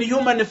coming in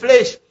human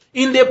flesh.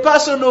 in the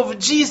person of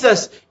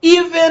Jesus,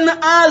 even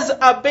as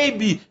a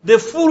baby, the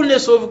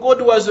fullness of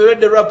God was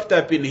already wrapped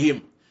up in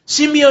him.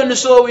 Simeon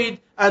saw it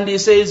and he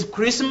says,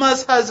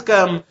 Christmas has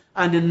come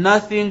and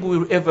nothing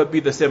will ever be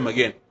the same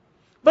again.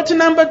 But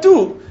number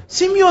two,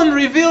 Simeon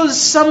reveals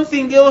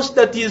something else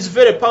that is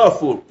very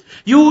powerful.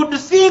 You would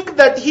think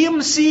that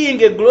him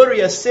seeing a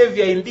glorious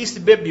Savior in this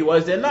baby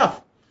was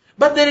enough.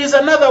 But there is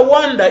another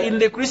wonder in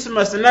the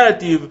Christmas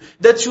narrative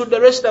that should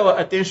arrest our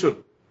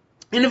attention.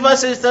 In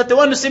verses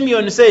 31,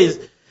 Simeon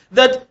says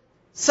that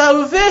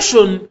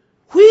salvation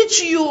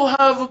which you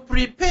have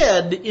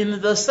prepared in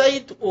the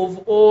sight of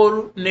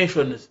all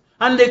nations.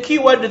 And the key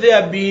word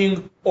there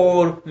being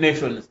all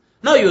nations.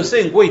 Now you're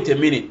saying, wait a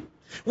minute.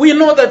 We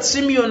know that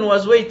Simeon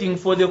was waiting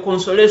for the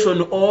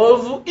consolation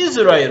of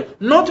Israel,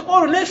 not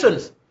all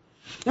nations.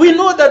 We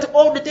know that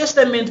Old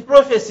Testament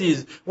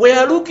prophecies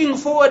were looking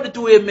forward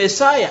to a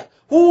Messiah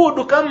who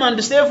would come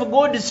and save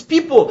God's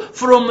people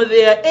from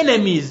their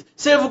enemies,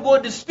 save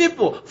God's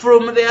people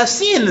from their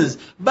sins.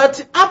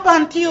 But up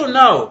until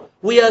now,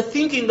 we are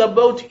thinking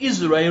about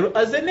Israel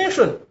as a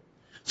nation.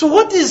 So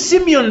what is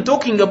Simeon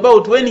talking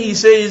about when he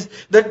says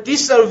that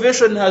this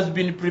salvation has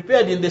been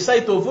prepared in the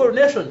sight of all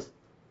nations?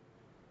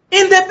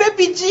 In the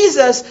baby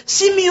Jesus,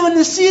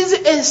 Simeon sees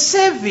a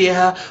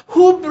Savior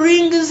who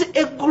brings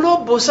a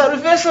global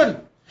salvation,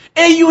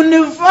 a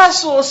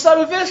universal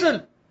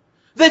salvation.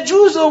 The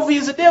Jews of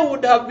his day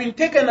would have been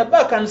taken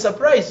aback and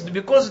surprised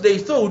because they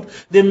thought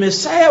the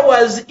Messiah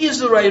was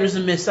Israel's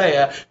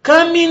Messiah,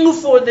 coming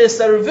for the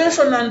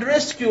salvation and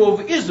rescue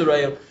of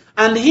Israel.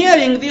 And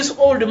hearing this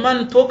old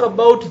man talk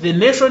about the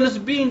nations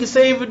being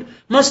saved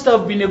must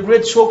have been a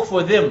great shock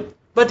for them.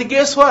 But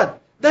guess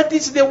what? That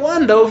is the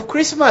wonder of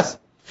Christmas.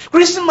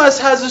 Christmas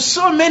has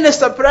so many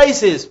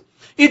surprises.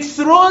 It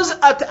throws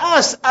at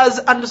us as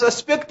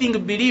unsuspecting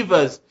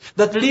believers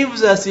that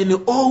leaves us in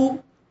awe,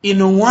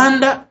 in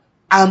wonder,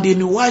 and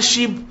in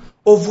worship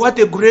of what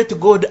a great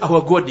God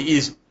our God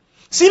is.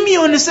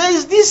 Simeon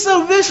says this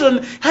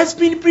salvation has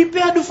been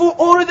prepared for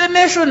all the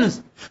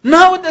nations.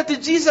 Now that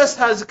Jesus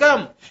has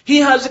come, he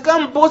has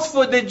come both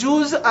for the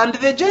Jews and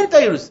the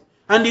Gentiles.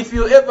 And if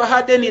you ever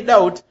had any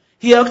doubt,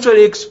 he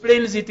actually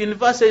explains it in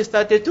verses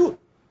 32.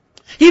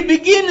 He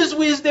begins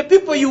with the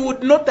people you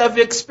would not have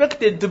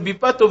expected to be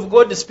part of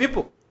God's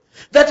people.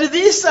 That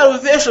this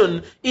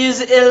salvation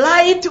is a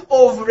light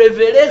of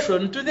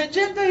revelation to the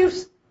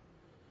Gentiles.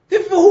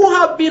 People who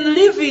have been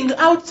living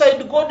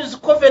outside God's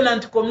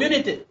covenant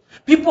community.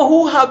 People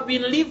who have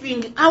been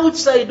living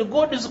outside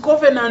God's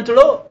covenant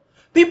law.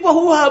 People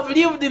who have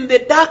lived in the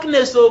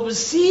darkness of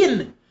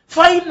sin.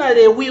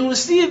 Finally, we will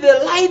see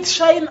the light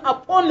shine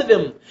upon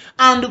them.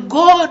 And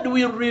God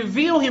will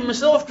reveal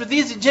himself to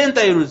these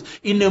Gentiles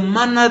in a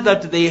manner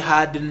that they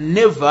had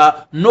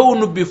never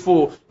known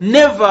before,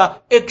 never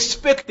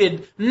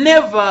expected,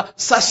 never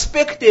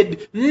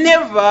suspected,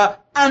 never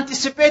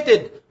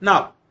anticipated.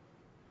 Now,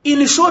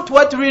 in short,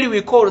 what really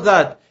we call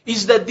that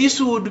is that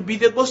this would be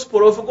the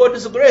gospel of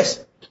God's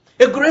grace.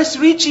 A grace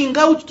reaching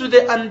out to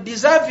the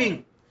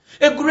undeserving.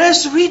 A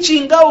grace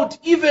reaching out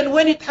even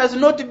when it has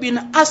not been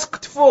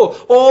asked for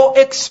or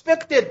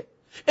expected.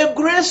 A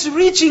grace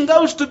reaching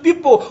out to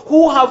people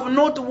who have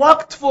not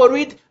worked for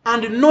it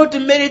and not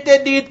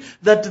merited it,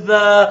 that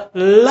the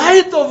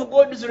light of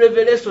God's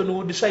revelation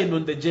would shine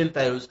on the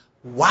Gentiles.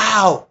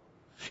 Wow!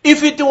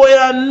 If it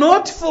were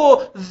not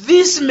for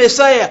this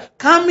Messiah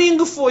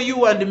coming for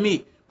you and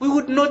me, we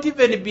would not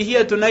even be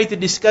here tonight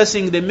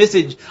discussing the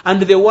message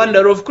and the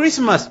wonder of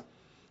Christmas.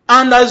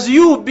 And as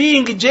you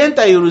being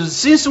Gentiles,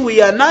 since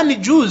we are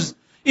non-Jews,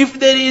 if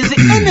there is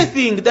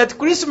anything that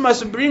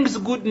Christmas brings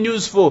good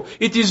news for,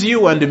 it is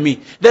you and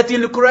me. That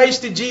in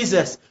Christ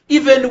Jesus,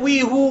 even we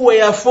who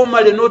were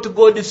formerly not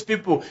God's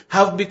people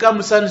have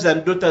become sons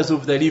and daughters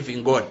of the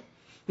living God.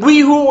 We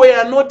who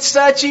were not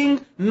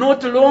searching,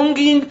 not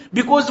longing,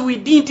 because we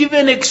didn't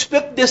even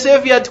expect the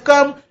Savior to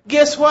come,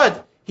 guess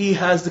what? He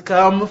has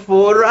come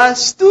for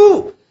us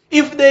too.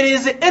 If there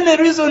is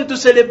any reason to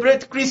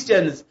celebrate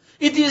Christians,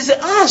 it is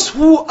us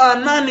who are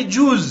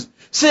non-Jews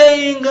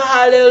saying,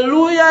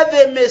 hallelujah,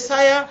 the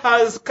Messiah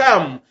has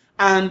come,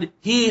 and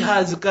he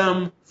has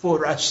come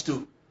for us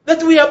too.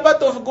 That we are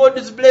part of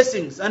God's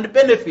blessings and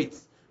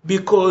benefits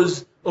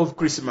because of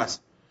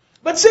Christmas.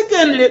 But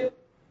secondly,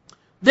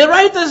 the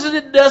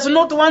writer does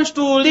not want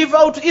to leave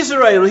out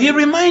Israel. He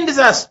reminds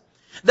us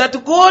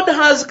that God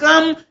has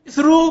come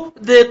through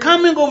the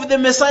coming of the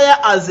Messiah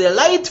as a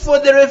light for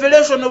the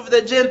revelation of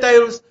the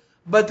Gentiles,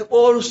 but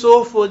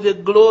also for the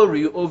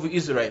glory of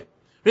Israel.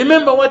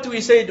 Remember what we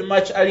said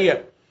much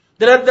earlier,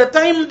 that at the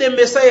time the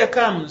Messiah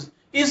comes,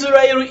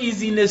 Israel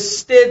is in a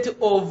state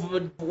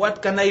of,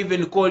 what can I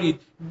even call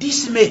it,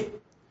 dismay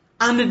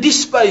and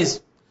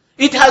despise.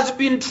 It has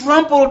been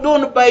trampled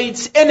on by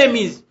its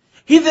enemies.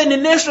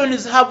 Heathen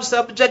nations have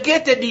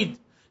subjugated it.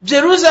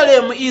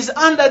 Jerusalem is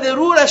under the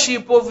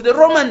rulership of the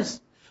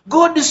Romans.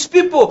 God's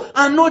people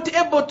are not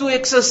able to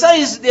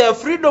exercise their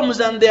freedoms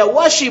and their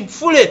worship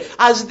fully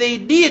as they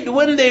did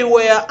when they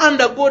were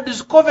under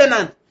God's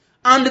covenant.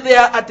 And they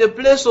are at a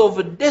place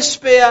of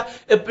despair,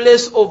 a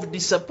place of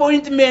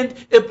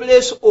disappointment, a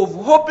place of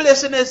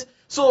hopelessness.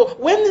 So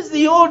when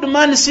the old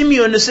man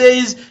Simeon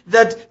says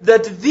that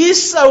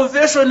this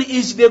salvation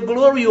is the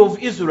glory of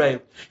Israel,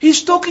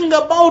 he's talking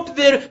about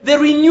the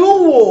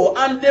renewal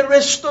and the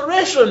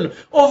restoration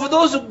of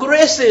those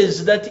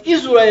graces that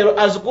Israel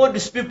as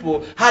God's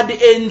people had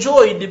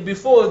enjoyed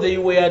before they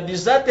were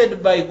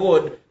deserted by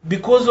God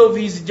because of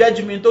his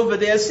judgment over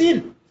their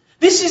sin.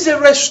 This is a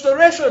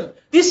restoration.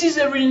 This is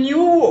a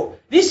renewal.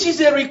 This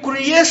is a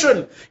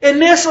recreation. A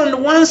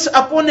nation once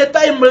upon a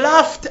time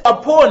laughed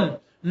upon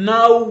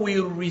now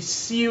will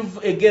receive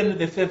again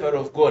the favor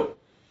of God.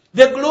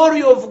 The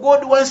glory of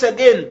God once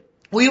again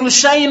will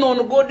shine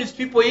on God's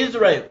people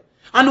Israel.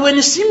 And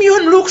when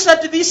Simeon looks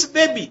at this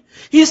baby,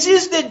 he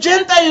sees the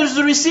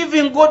Gentiles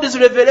receiving God's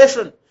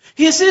revelation.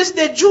 He sees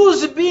the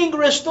Jews being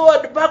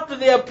restored back to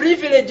their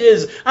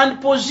privileges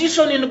and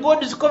position in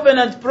God's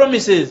covenant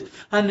promises.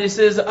 And he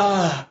says,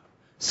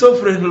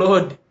 sovereign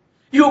Lord,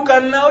 you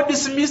can now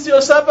dismiss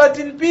your servant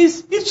in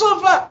peace. It's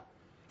over.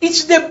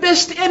 It's the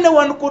best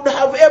anyone could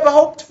have ever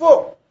hoped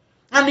for.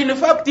 And in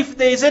fact, if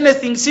there is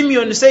anything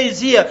Simeon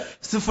says here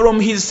from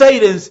his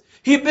silence,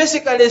 he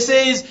basically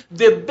says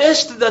the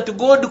best that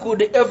God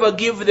could ever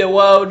give the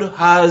world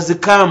has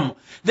come.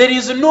 There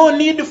is no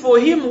need for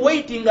him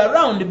waiting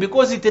around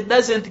because it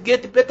doesn't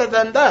get better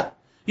than that.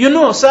 You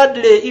know,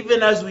 sadly,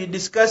 even as we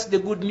discuss the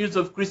good news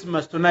of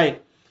Christmas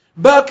tonight,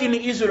 back in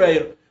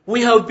Israel,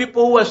 we have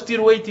people who are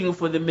still waiting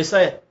for the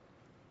Messiah.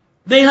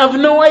 They have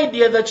no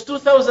idea that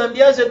 2,000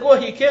 years ago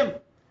he came.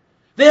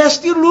 They are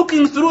still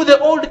looking through the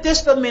Old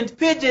Testament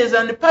pages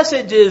and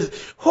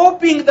passages,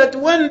 hoping that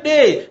one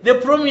day the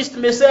promised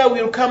Messiah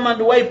will come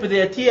and wipe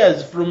their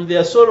tears from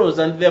their sorrows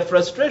and their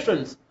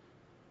frustrations.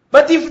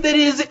 But if there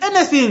is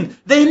anything,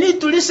 they need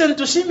to listen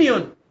to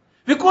Simeon.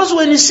 Because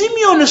when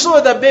Simeon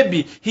saw the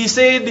baby, he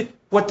said,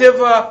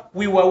 whatever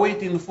we were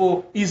waiting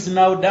for is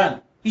now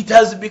done. It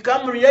has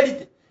become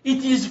reality.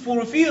 It is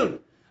fulfilled.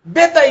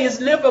 Better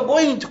is never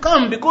going to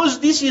come because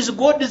this is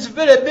God's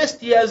very best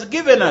he has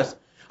given us.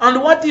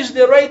 And what is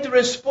the right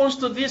response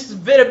to this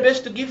very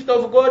best gift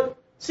of God?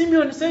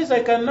 Simeon says,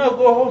 I can now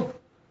go home.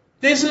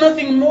 There is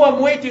nothing more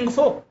I'm waiting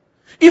for.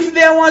 If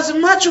there was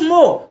much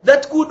more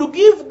that could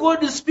give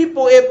God's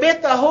people a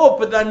better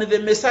hope than the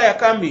Messiah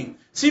coming,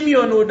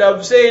 Simeon would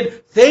have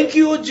said, thank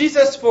you,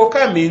 Jesus, for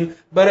coming,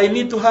 but I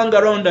need to hang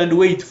around and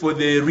wait for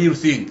the real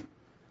thing.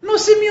 No,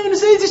 Simeon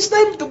says it's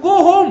time to go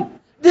home.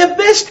 The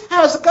best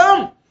has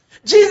come.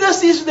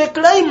 Jesus is the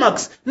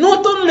climax,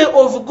 not only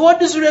of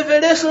God's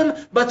revelation,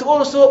 but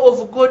also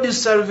of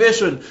God's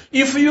salvation.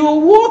 If you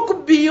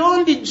walk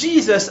beyond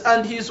Jesus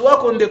and his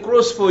work on the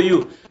cross for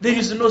you, there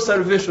is no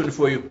salvation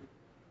for you.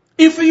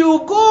 If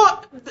you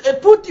go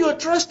put your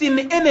trust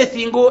in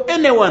anything or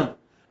anyone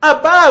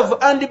above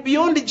and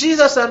beyond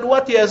Jesus and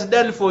what he has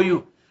done for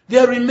you,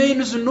 there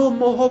remains no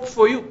more hope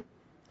for you.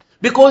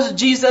 Because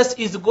Jesus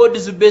is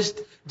God's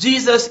best.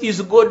 Jesus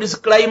is God's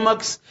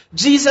climax.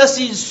 Jesus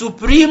is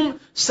supreme,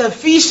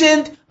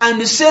 sufficient,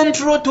 and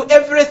central to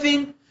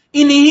everything.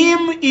 In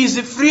him is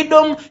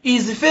freedom,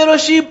 is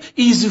fellowship,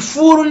 is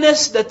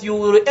fullness that you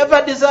will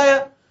ever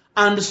desire.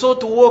 And so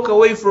to walk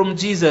away from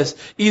Jesus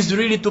is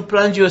really to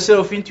plunge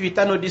yourself into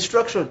eternal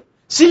destruction.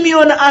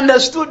 Simeon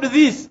understood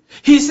this.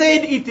 He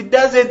said, it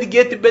doesn't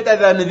get better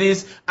than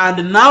this.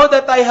 And now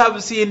that I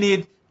have seen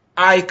it,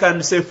 I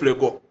can safely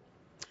go.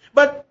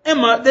 But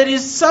Emma, there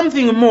is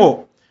something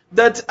more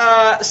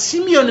that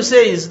Simeon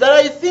says that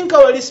I think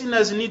our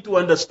listeners need to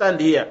understand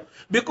here.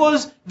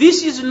 Because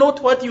this is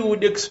not what you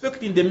would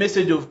expect in the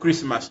message of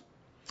Christmas.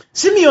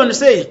 Simeon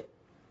says,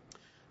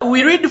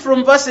 we read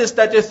from verses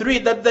 33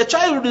 that the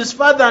child's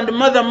father and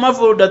mother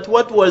marveled at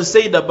what was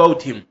said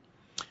about him.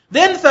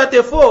 Then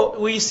 34,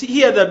 we see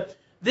here that,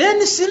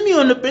 then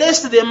Simeon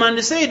blessed them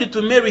and said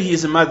to Mary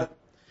his mother,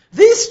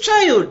 this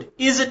child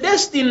is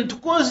destined to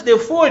cause the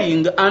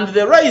falling and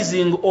the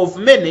rising of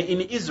many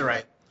in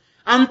Israel,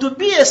 and to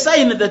be a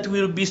sign that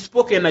will be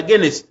spoken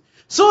against,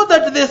 so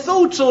that the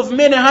thoughts of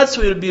many hearts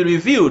will be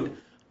revealed,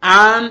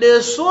 and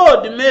a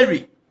sword,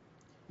 Mary,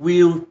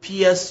 will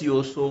pierce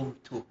your soul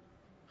too.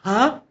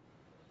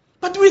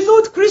 But we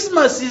thought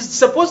Christmas is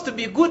supposed to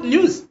be good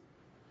news.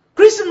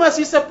 Christmas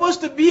is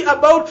supposed to be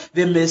about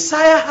the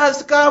Messiah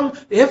has come,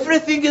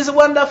 everything is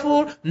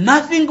wonderful,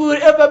 nothing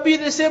will ever be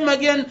the same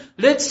again,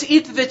 let's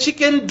eat the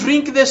chicken,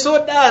 drink the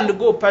soda, and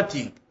go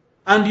partying.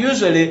 And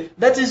usually,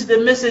 that is the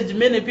message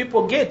many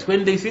people get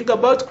when they think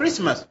about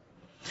Christmas.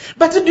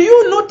 But do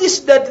you notice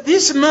that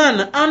this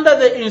man, under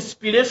the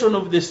inspiration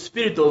of the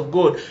Spirit of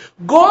God,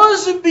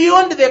 goes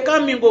beyond the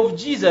coming of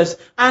Jesus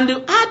and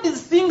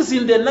adds things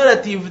in the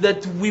narrative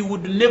that we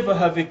would never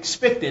have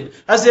expected?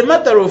 As a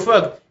matter of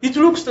fact, it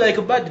looks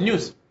like bad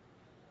news.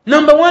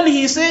 Number one,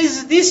 he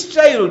says this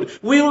child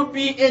will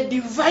be a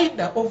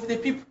divider of the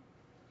people.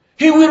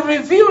 He will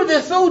reveal the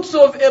thoughts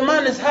of a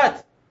man's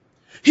heart.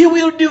 He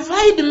will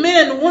divide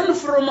men one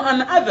from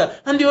another.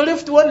 And you're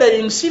left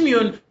wondering,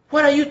 Simeon,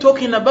 what are you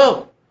talking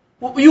about?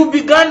 You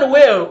began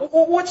well.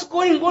 What's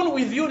going on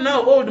with you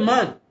now, old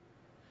man?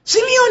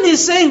 Simeon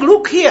is saying,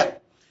 look here,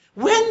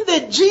 when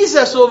the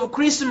Jesus of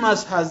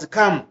Christmas has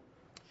come,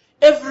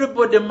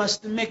 everybody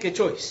must make a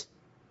choice.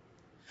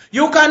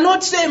 You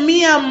cannot say,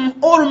 me,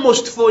 I'm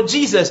almost for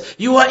Jesus.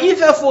 You are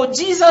either for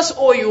Jesus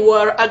or you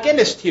are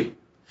against him.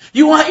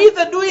 You are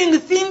either doing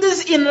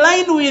things in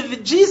line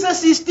with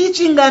Jesus'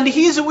 teaching and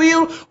his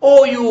will,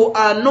 or you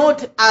are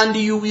not, and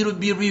you will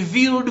be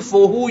revealed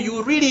for who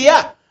you really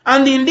are.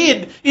 And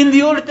indeed, in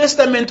the Old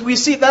Testament, we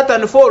see that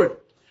unfold.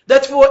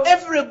 That for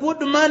every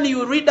good man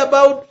you read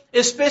about,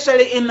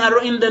 especially in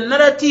the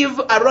narrative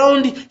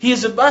around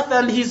his birth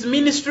and his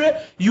ministry,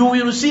 you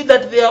will see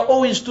that there are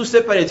always two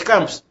separate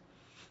camps.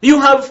 You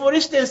have, for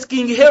instance,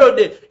 King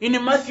Herod in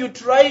Matthew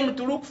trying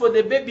to look for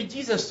the baby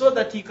Jesus so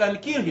that he can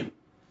kill him.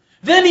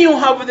 Then you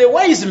have the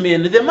wise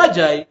men, the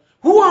Magi,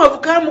 who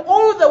have come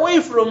all the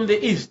way from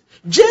the east.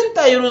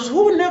 Gentiles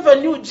who never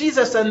knew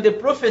Jesus and the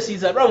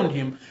prophecies around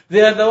him,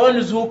 they are the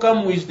ones who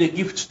come with the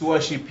gifts to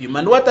worship him.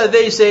 And what are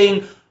they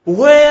saying?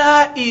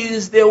 Where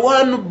is the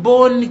one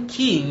born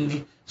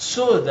king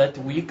so that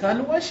we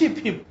can worship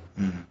him?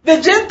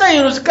 The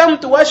Gentiles come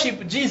to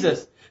worship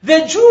Jesus.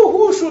 The Jew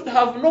who should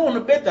have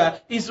known better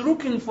is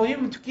looking for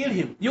him to kill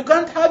him. You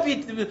can't have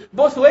it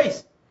both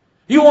ways.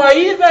 You are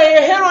either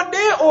a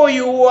Herod or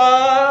you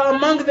are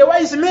among the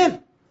wise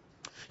men.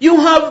 You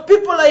have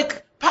people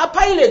like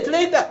Pilate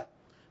later.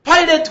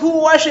 Pilate who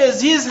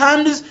washes his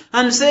hands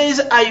and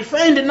says, I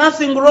find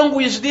nothing wrong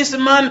with this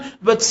man,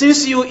 but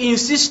since you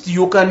insist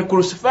you can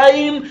crucify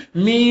him,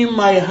 me,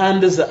 my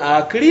hands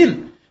are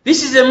clean.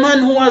 This is a man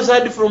who has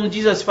heard from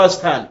Jesus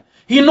firsthand.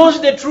 He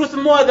knows the truth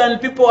more than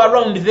people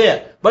around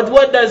there. But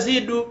what does he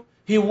do?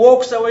 He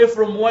walks away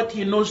from what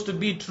he knows to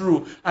be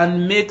true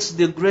and makes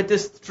the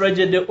greatest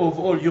tragedy of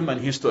all human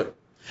history.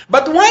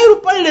 But while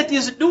Pilate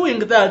is doing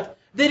that,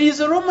 there is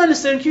a Roman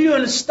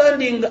centurion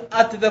standing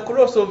at the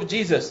cross of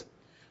Jesus.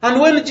 And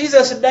when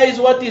Jesus dies,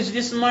 what is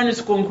this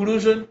man's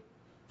conclusion?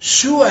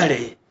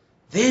 Surely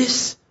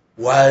this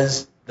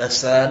was the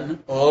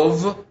Son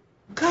of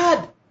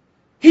God.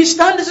 He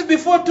stands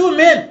before two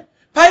men.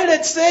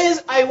 Pilate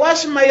says, I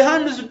wash my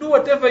hands, do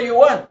whatever you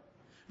want.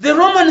 The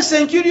Roman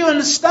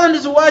centurion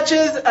stands,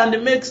 watches,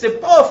 and makes a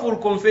powerful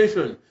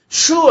confession.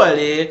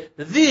 Surely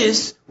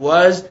this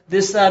was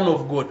the Son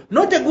of God.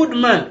 Not a good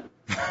man.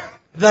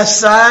 The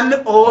Son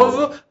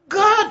of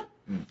God.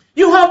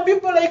 You have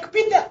people like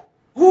Peter,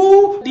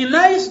 who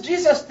denies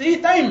Jesus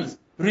 3 times,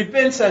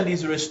 repents and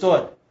is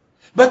restored.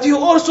 But you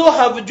also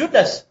have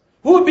Judas,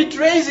 who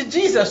betrays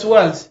Jesus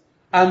once,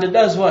 and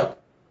does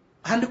what?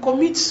 And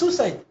commits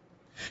suicide.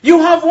 You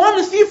have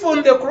one thief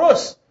on the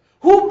cross,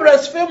 who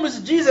blasphemes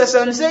Jesus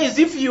and says,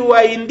 if you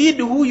are indeed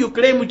who you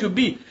claim to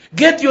be,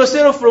 get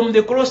yourself from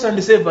the cross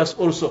and save us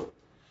also.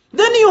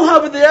 Then you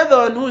have the other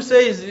one who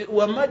says,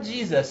 Wama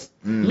Jesus,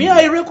 me,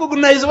 I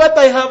recognize what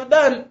I have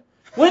done.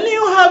 When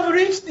you have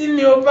reached in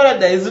your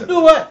paradise,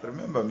 do what?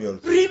 Remember me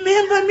also.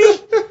 Remember me.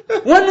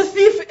 One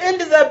thief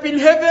ends up in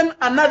heaven,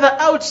 another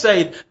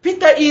outside.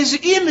 Peter is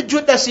in,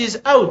 Judas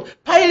is out.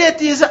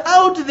 Pilate is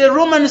out, the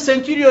Roman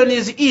centurion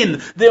is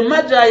in. The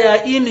Magi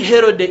are in,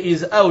 Herod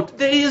is out.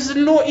 There is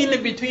no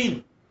in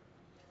between.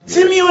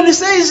 Simeon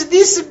says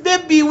this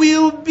baby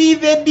will be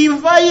the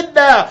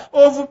divider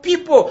of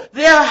people.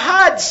 Their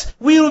hearts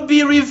will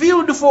be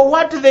revealed for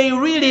what they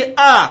really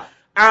are.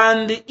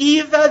 And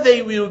either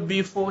they will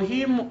be for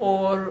him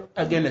or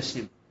against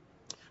him.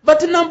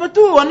 But number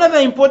 2, another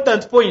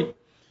important point.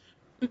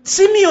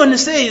 Simeon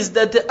says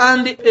that,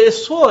 and a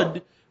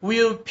sword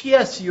will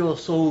pierce your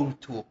soul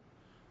too.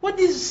 What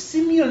is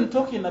Simeon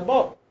talking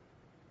about?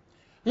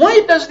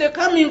 Why does the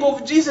coming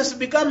of Jesus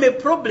become a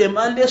problem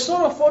and a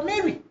sorrow for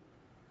Mary?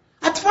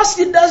 At first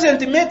it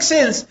doesn't make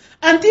sense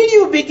until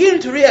you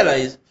begin to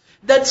realize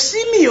that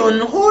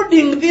Simeon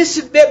holding this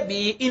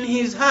baby in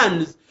his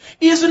hands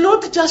is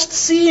not just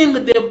seeing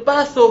the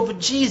birth of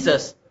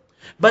Jesus,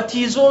 but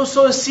he is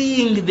also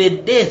seeing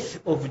the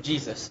death of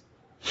Jesus.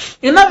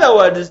 In other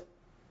words,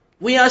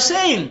 we are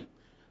saying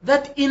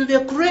that in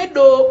the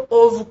cradle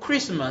of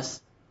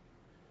Christmas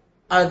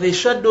are the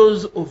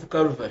shadows of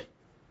Calvary.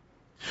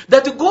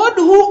 That God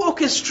who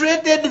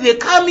orchestrated the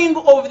coming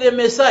of the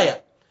Messiah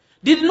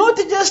did not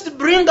just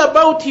bring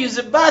about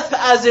his birth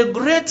as a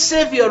great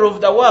savior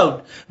of the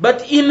world,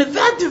 but in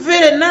that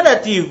very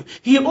narrative,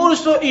 he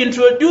also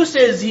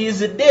introduces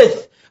his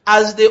death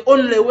as the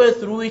only way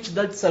through which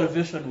that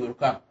salvation will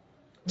come.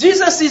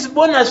 Jesus is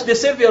born as the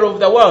savior of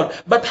the world,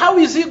 but how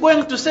is he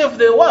going to save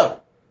the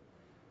world?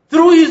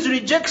 Through his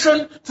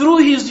rejection, through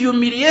his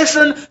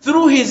humiliation,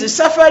 through his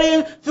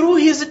suffering, through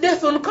his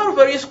death on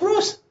Calvary's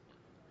cross.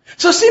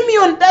 So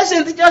Simeon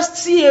doesn't just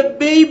see a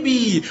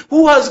baby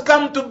who has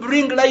come to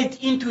bring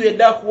light into a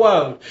dark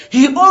world.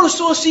 He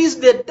also sees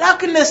the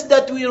darkness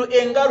that will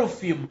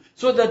engulf him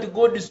so that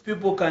God's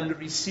people can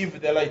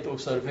receive the light of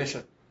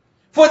salvation.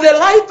 For the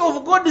light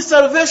of God's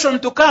salvation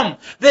to come,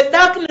 the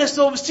darkness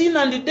of sin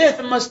and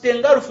death must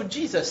engulf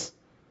Jesus.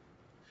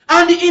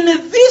 And in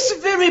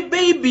this very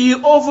baby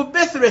of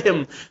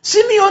Bethlehem,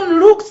 Simeon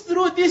looked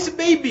through this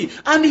baby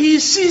and he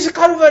sees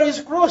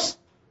Calvary's cross.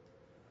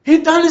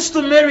 He turns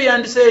to Mary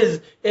and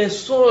says, a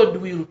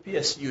sword will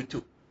pierce you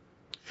too.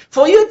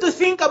 For you to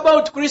think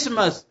about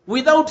Christmas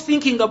without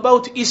thinking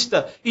about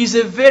Easter is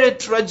a very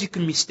tragic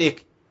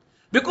mistake.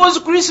 Because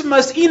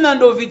Christmas in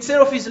and of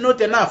itself is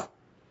not enough.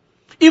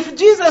 If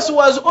Jesus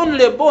was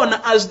only born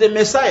as the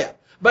Messiah,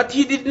 but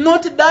he did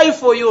not die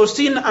for your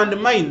sin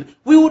and mine,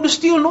 we would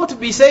still not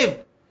be saved.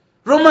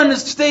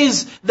 Romans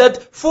says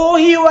that, for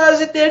he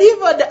was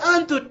delivered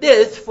unto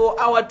death for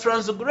our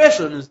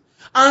transgressions,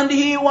 and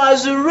he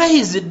was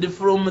raised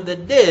from the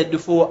dead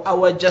for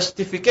our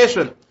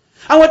justification.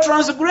 Our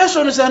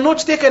transgressions are not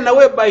taken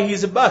away by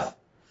his birth,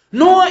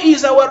 nor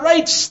is our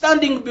right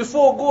standing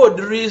before God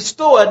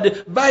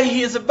restored by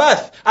his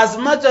birth, as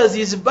much as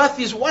his birth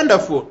is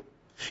wonderful.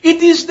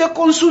 It is the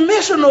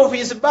consummation of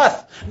his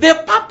birth, the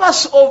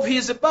purpose of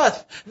his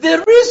birth,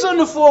 the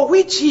reason for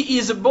which he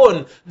is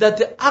born,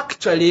 that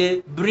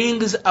actually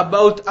brings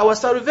about our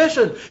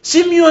salvation.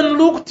 Simeon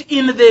looked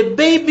in the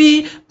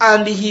baby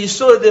and he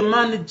saw the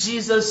man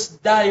Jesus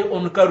die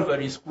on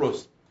Calvary's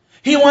cross.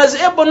 He was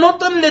able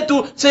not only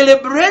to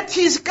celebrate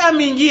his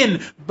coming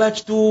in, but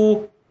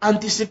to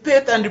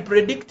anticipate and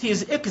predict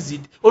his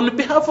exit on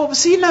behalf of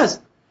sinners.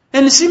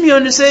 And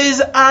Simeon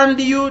says, and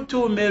you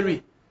too,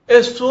 Mary,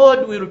 a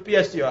sword will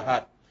pierce your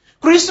heart.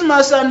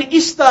 Christmas and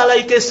Easter are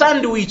like a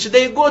sandwich.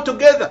 They go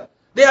together.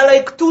 They are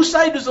like two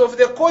sides of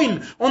the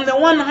coin. On the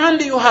one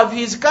hand, you have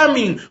his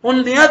coming.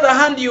 On the other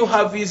hand, you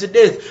have his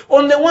death.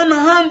 On the one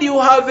hand, you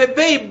have a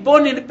babe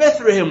born in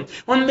Bethlehem.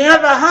 On the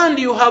other hand,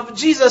 you have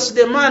Jesus,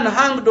 the man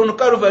hanged on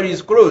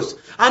Calvary's cross.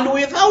 And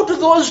without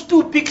those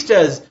two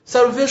pictures,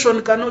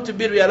 salvation cannot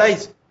be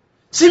realized.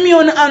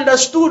 Simeon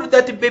understood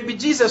that baby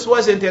Jesus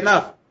wasn't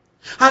enough.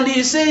 And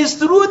he says,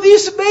 through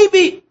this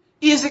baby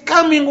is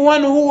coming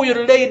one who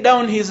will lay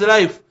down his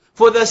life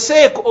for the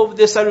sake of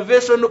the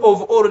salvation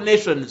of all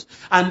nations.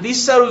 And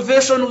this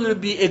salvation will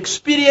be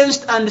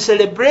experienced and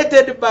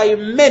celebrated by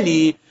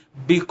many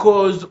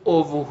because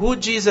of who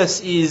Jesus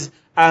is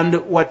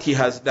and what he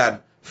has done.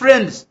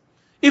 Friends,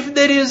 if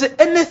there is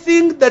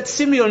anything that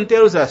Simeon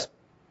tells us,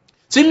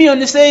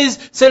 Simeon says,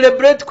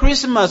 celebrate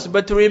Christmas,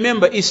 but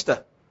remember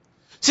Easter.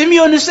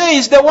 Simeon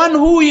says the one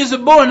who is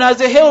born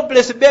as a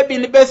helpless baby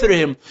in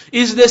Bethlehem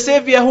is the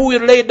Savior who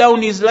will lay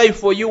down his life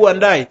for you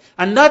and I.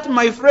 And that,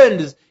 my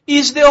friends,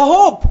 is the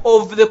hope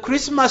of the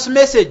Christmas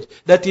message,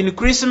 that in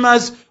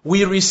Christmas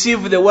we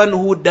receive the one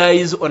who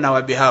dies on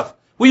our behalf.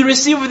 We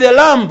receive the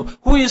Lamb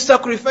who is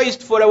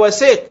sacrificed for our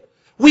sake.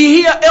 We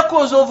hear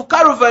echoes of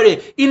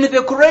Calvary in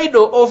the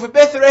cradle of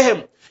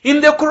Bethlehem. In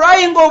the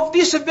crying of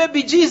this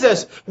baby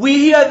Jesus, we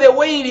hear the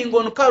wailing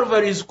on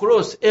Calvary's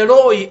cross.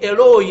 Eloi,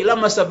 Eloi,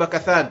 lama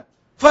sabachthani.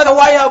 Father,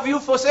 why have you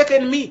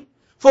forsaken me?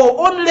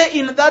 For only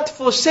in that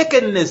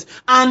forsakenness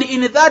and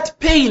in that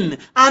pain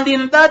and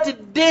in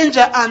that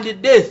danger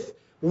and death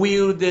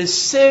will the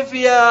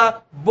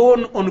Savior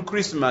born on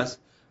Christmas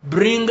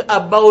bring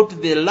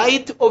about the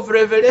light of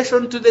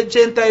revelation to the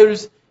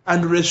Gentiles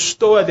and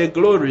restore the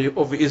glory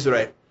of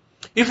Israel.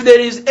 If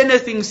there is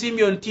anything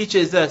Simeon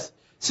teaches us,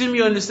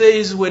 Simeon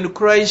says when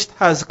Christ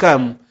has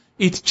come,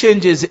 it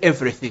changes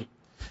everything.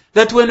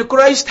 That when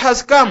Christ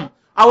has come,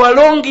 our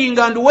longing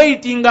and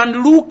waiting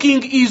and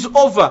looking is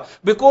over,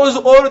 because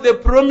all the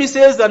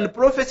promises and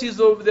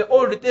prophecies of the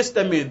Old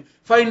Testament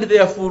find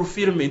their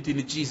fulfillment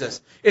in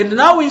Jesus. And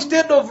now,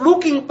 instead of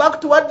looking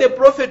back to what the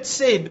prophet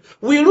said,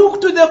 we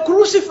look to the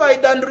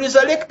crucified and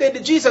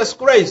resurrected Jesus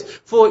Christ.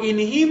 For in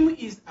him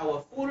is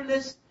our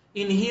fullness.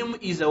 In him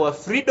is our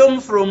freedom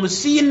from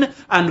sin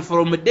and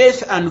from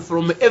death and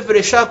from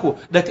every shackle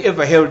that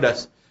ever held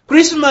us.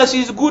 Christmas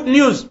is good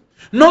news,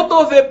 not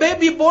of a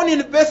baby born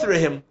in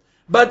Bethlehem,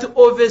 but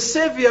of a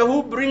Savior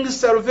who brings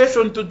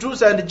salvation to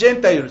Jews and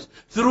Gentiles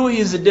through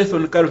his death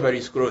on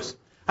Calvary's cross.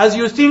 As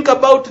you think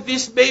about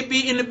this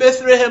baby in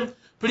Bethlehem,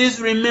 please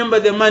remember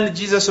the man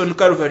Jesus on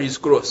Calvary's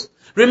cross.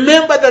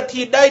 Remember that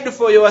he died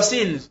for your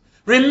sins.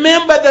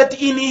 Remember that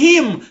in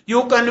him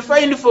you can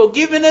find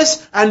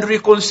forgiveness and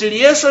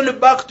reconciliation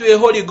back to a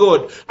holy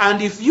God.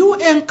 And if you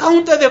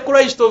encounter the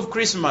Christ of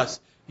Christmas,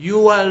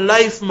 your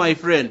life, my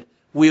friend,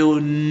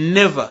 will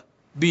never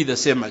be the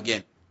same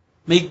again.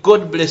 May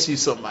God bless you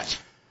so much.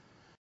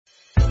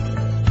 To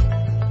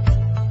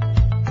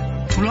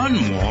learn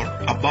more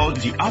about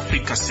the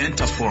Africa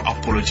Center for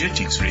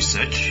Apologetics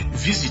Research,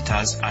 visit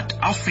us at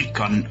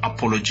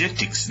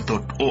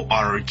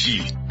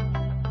africanapologetics.org.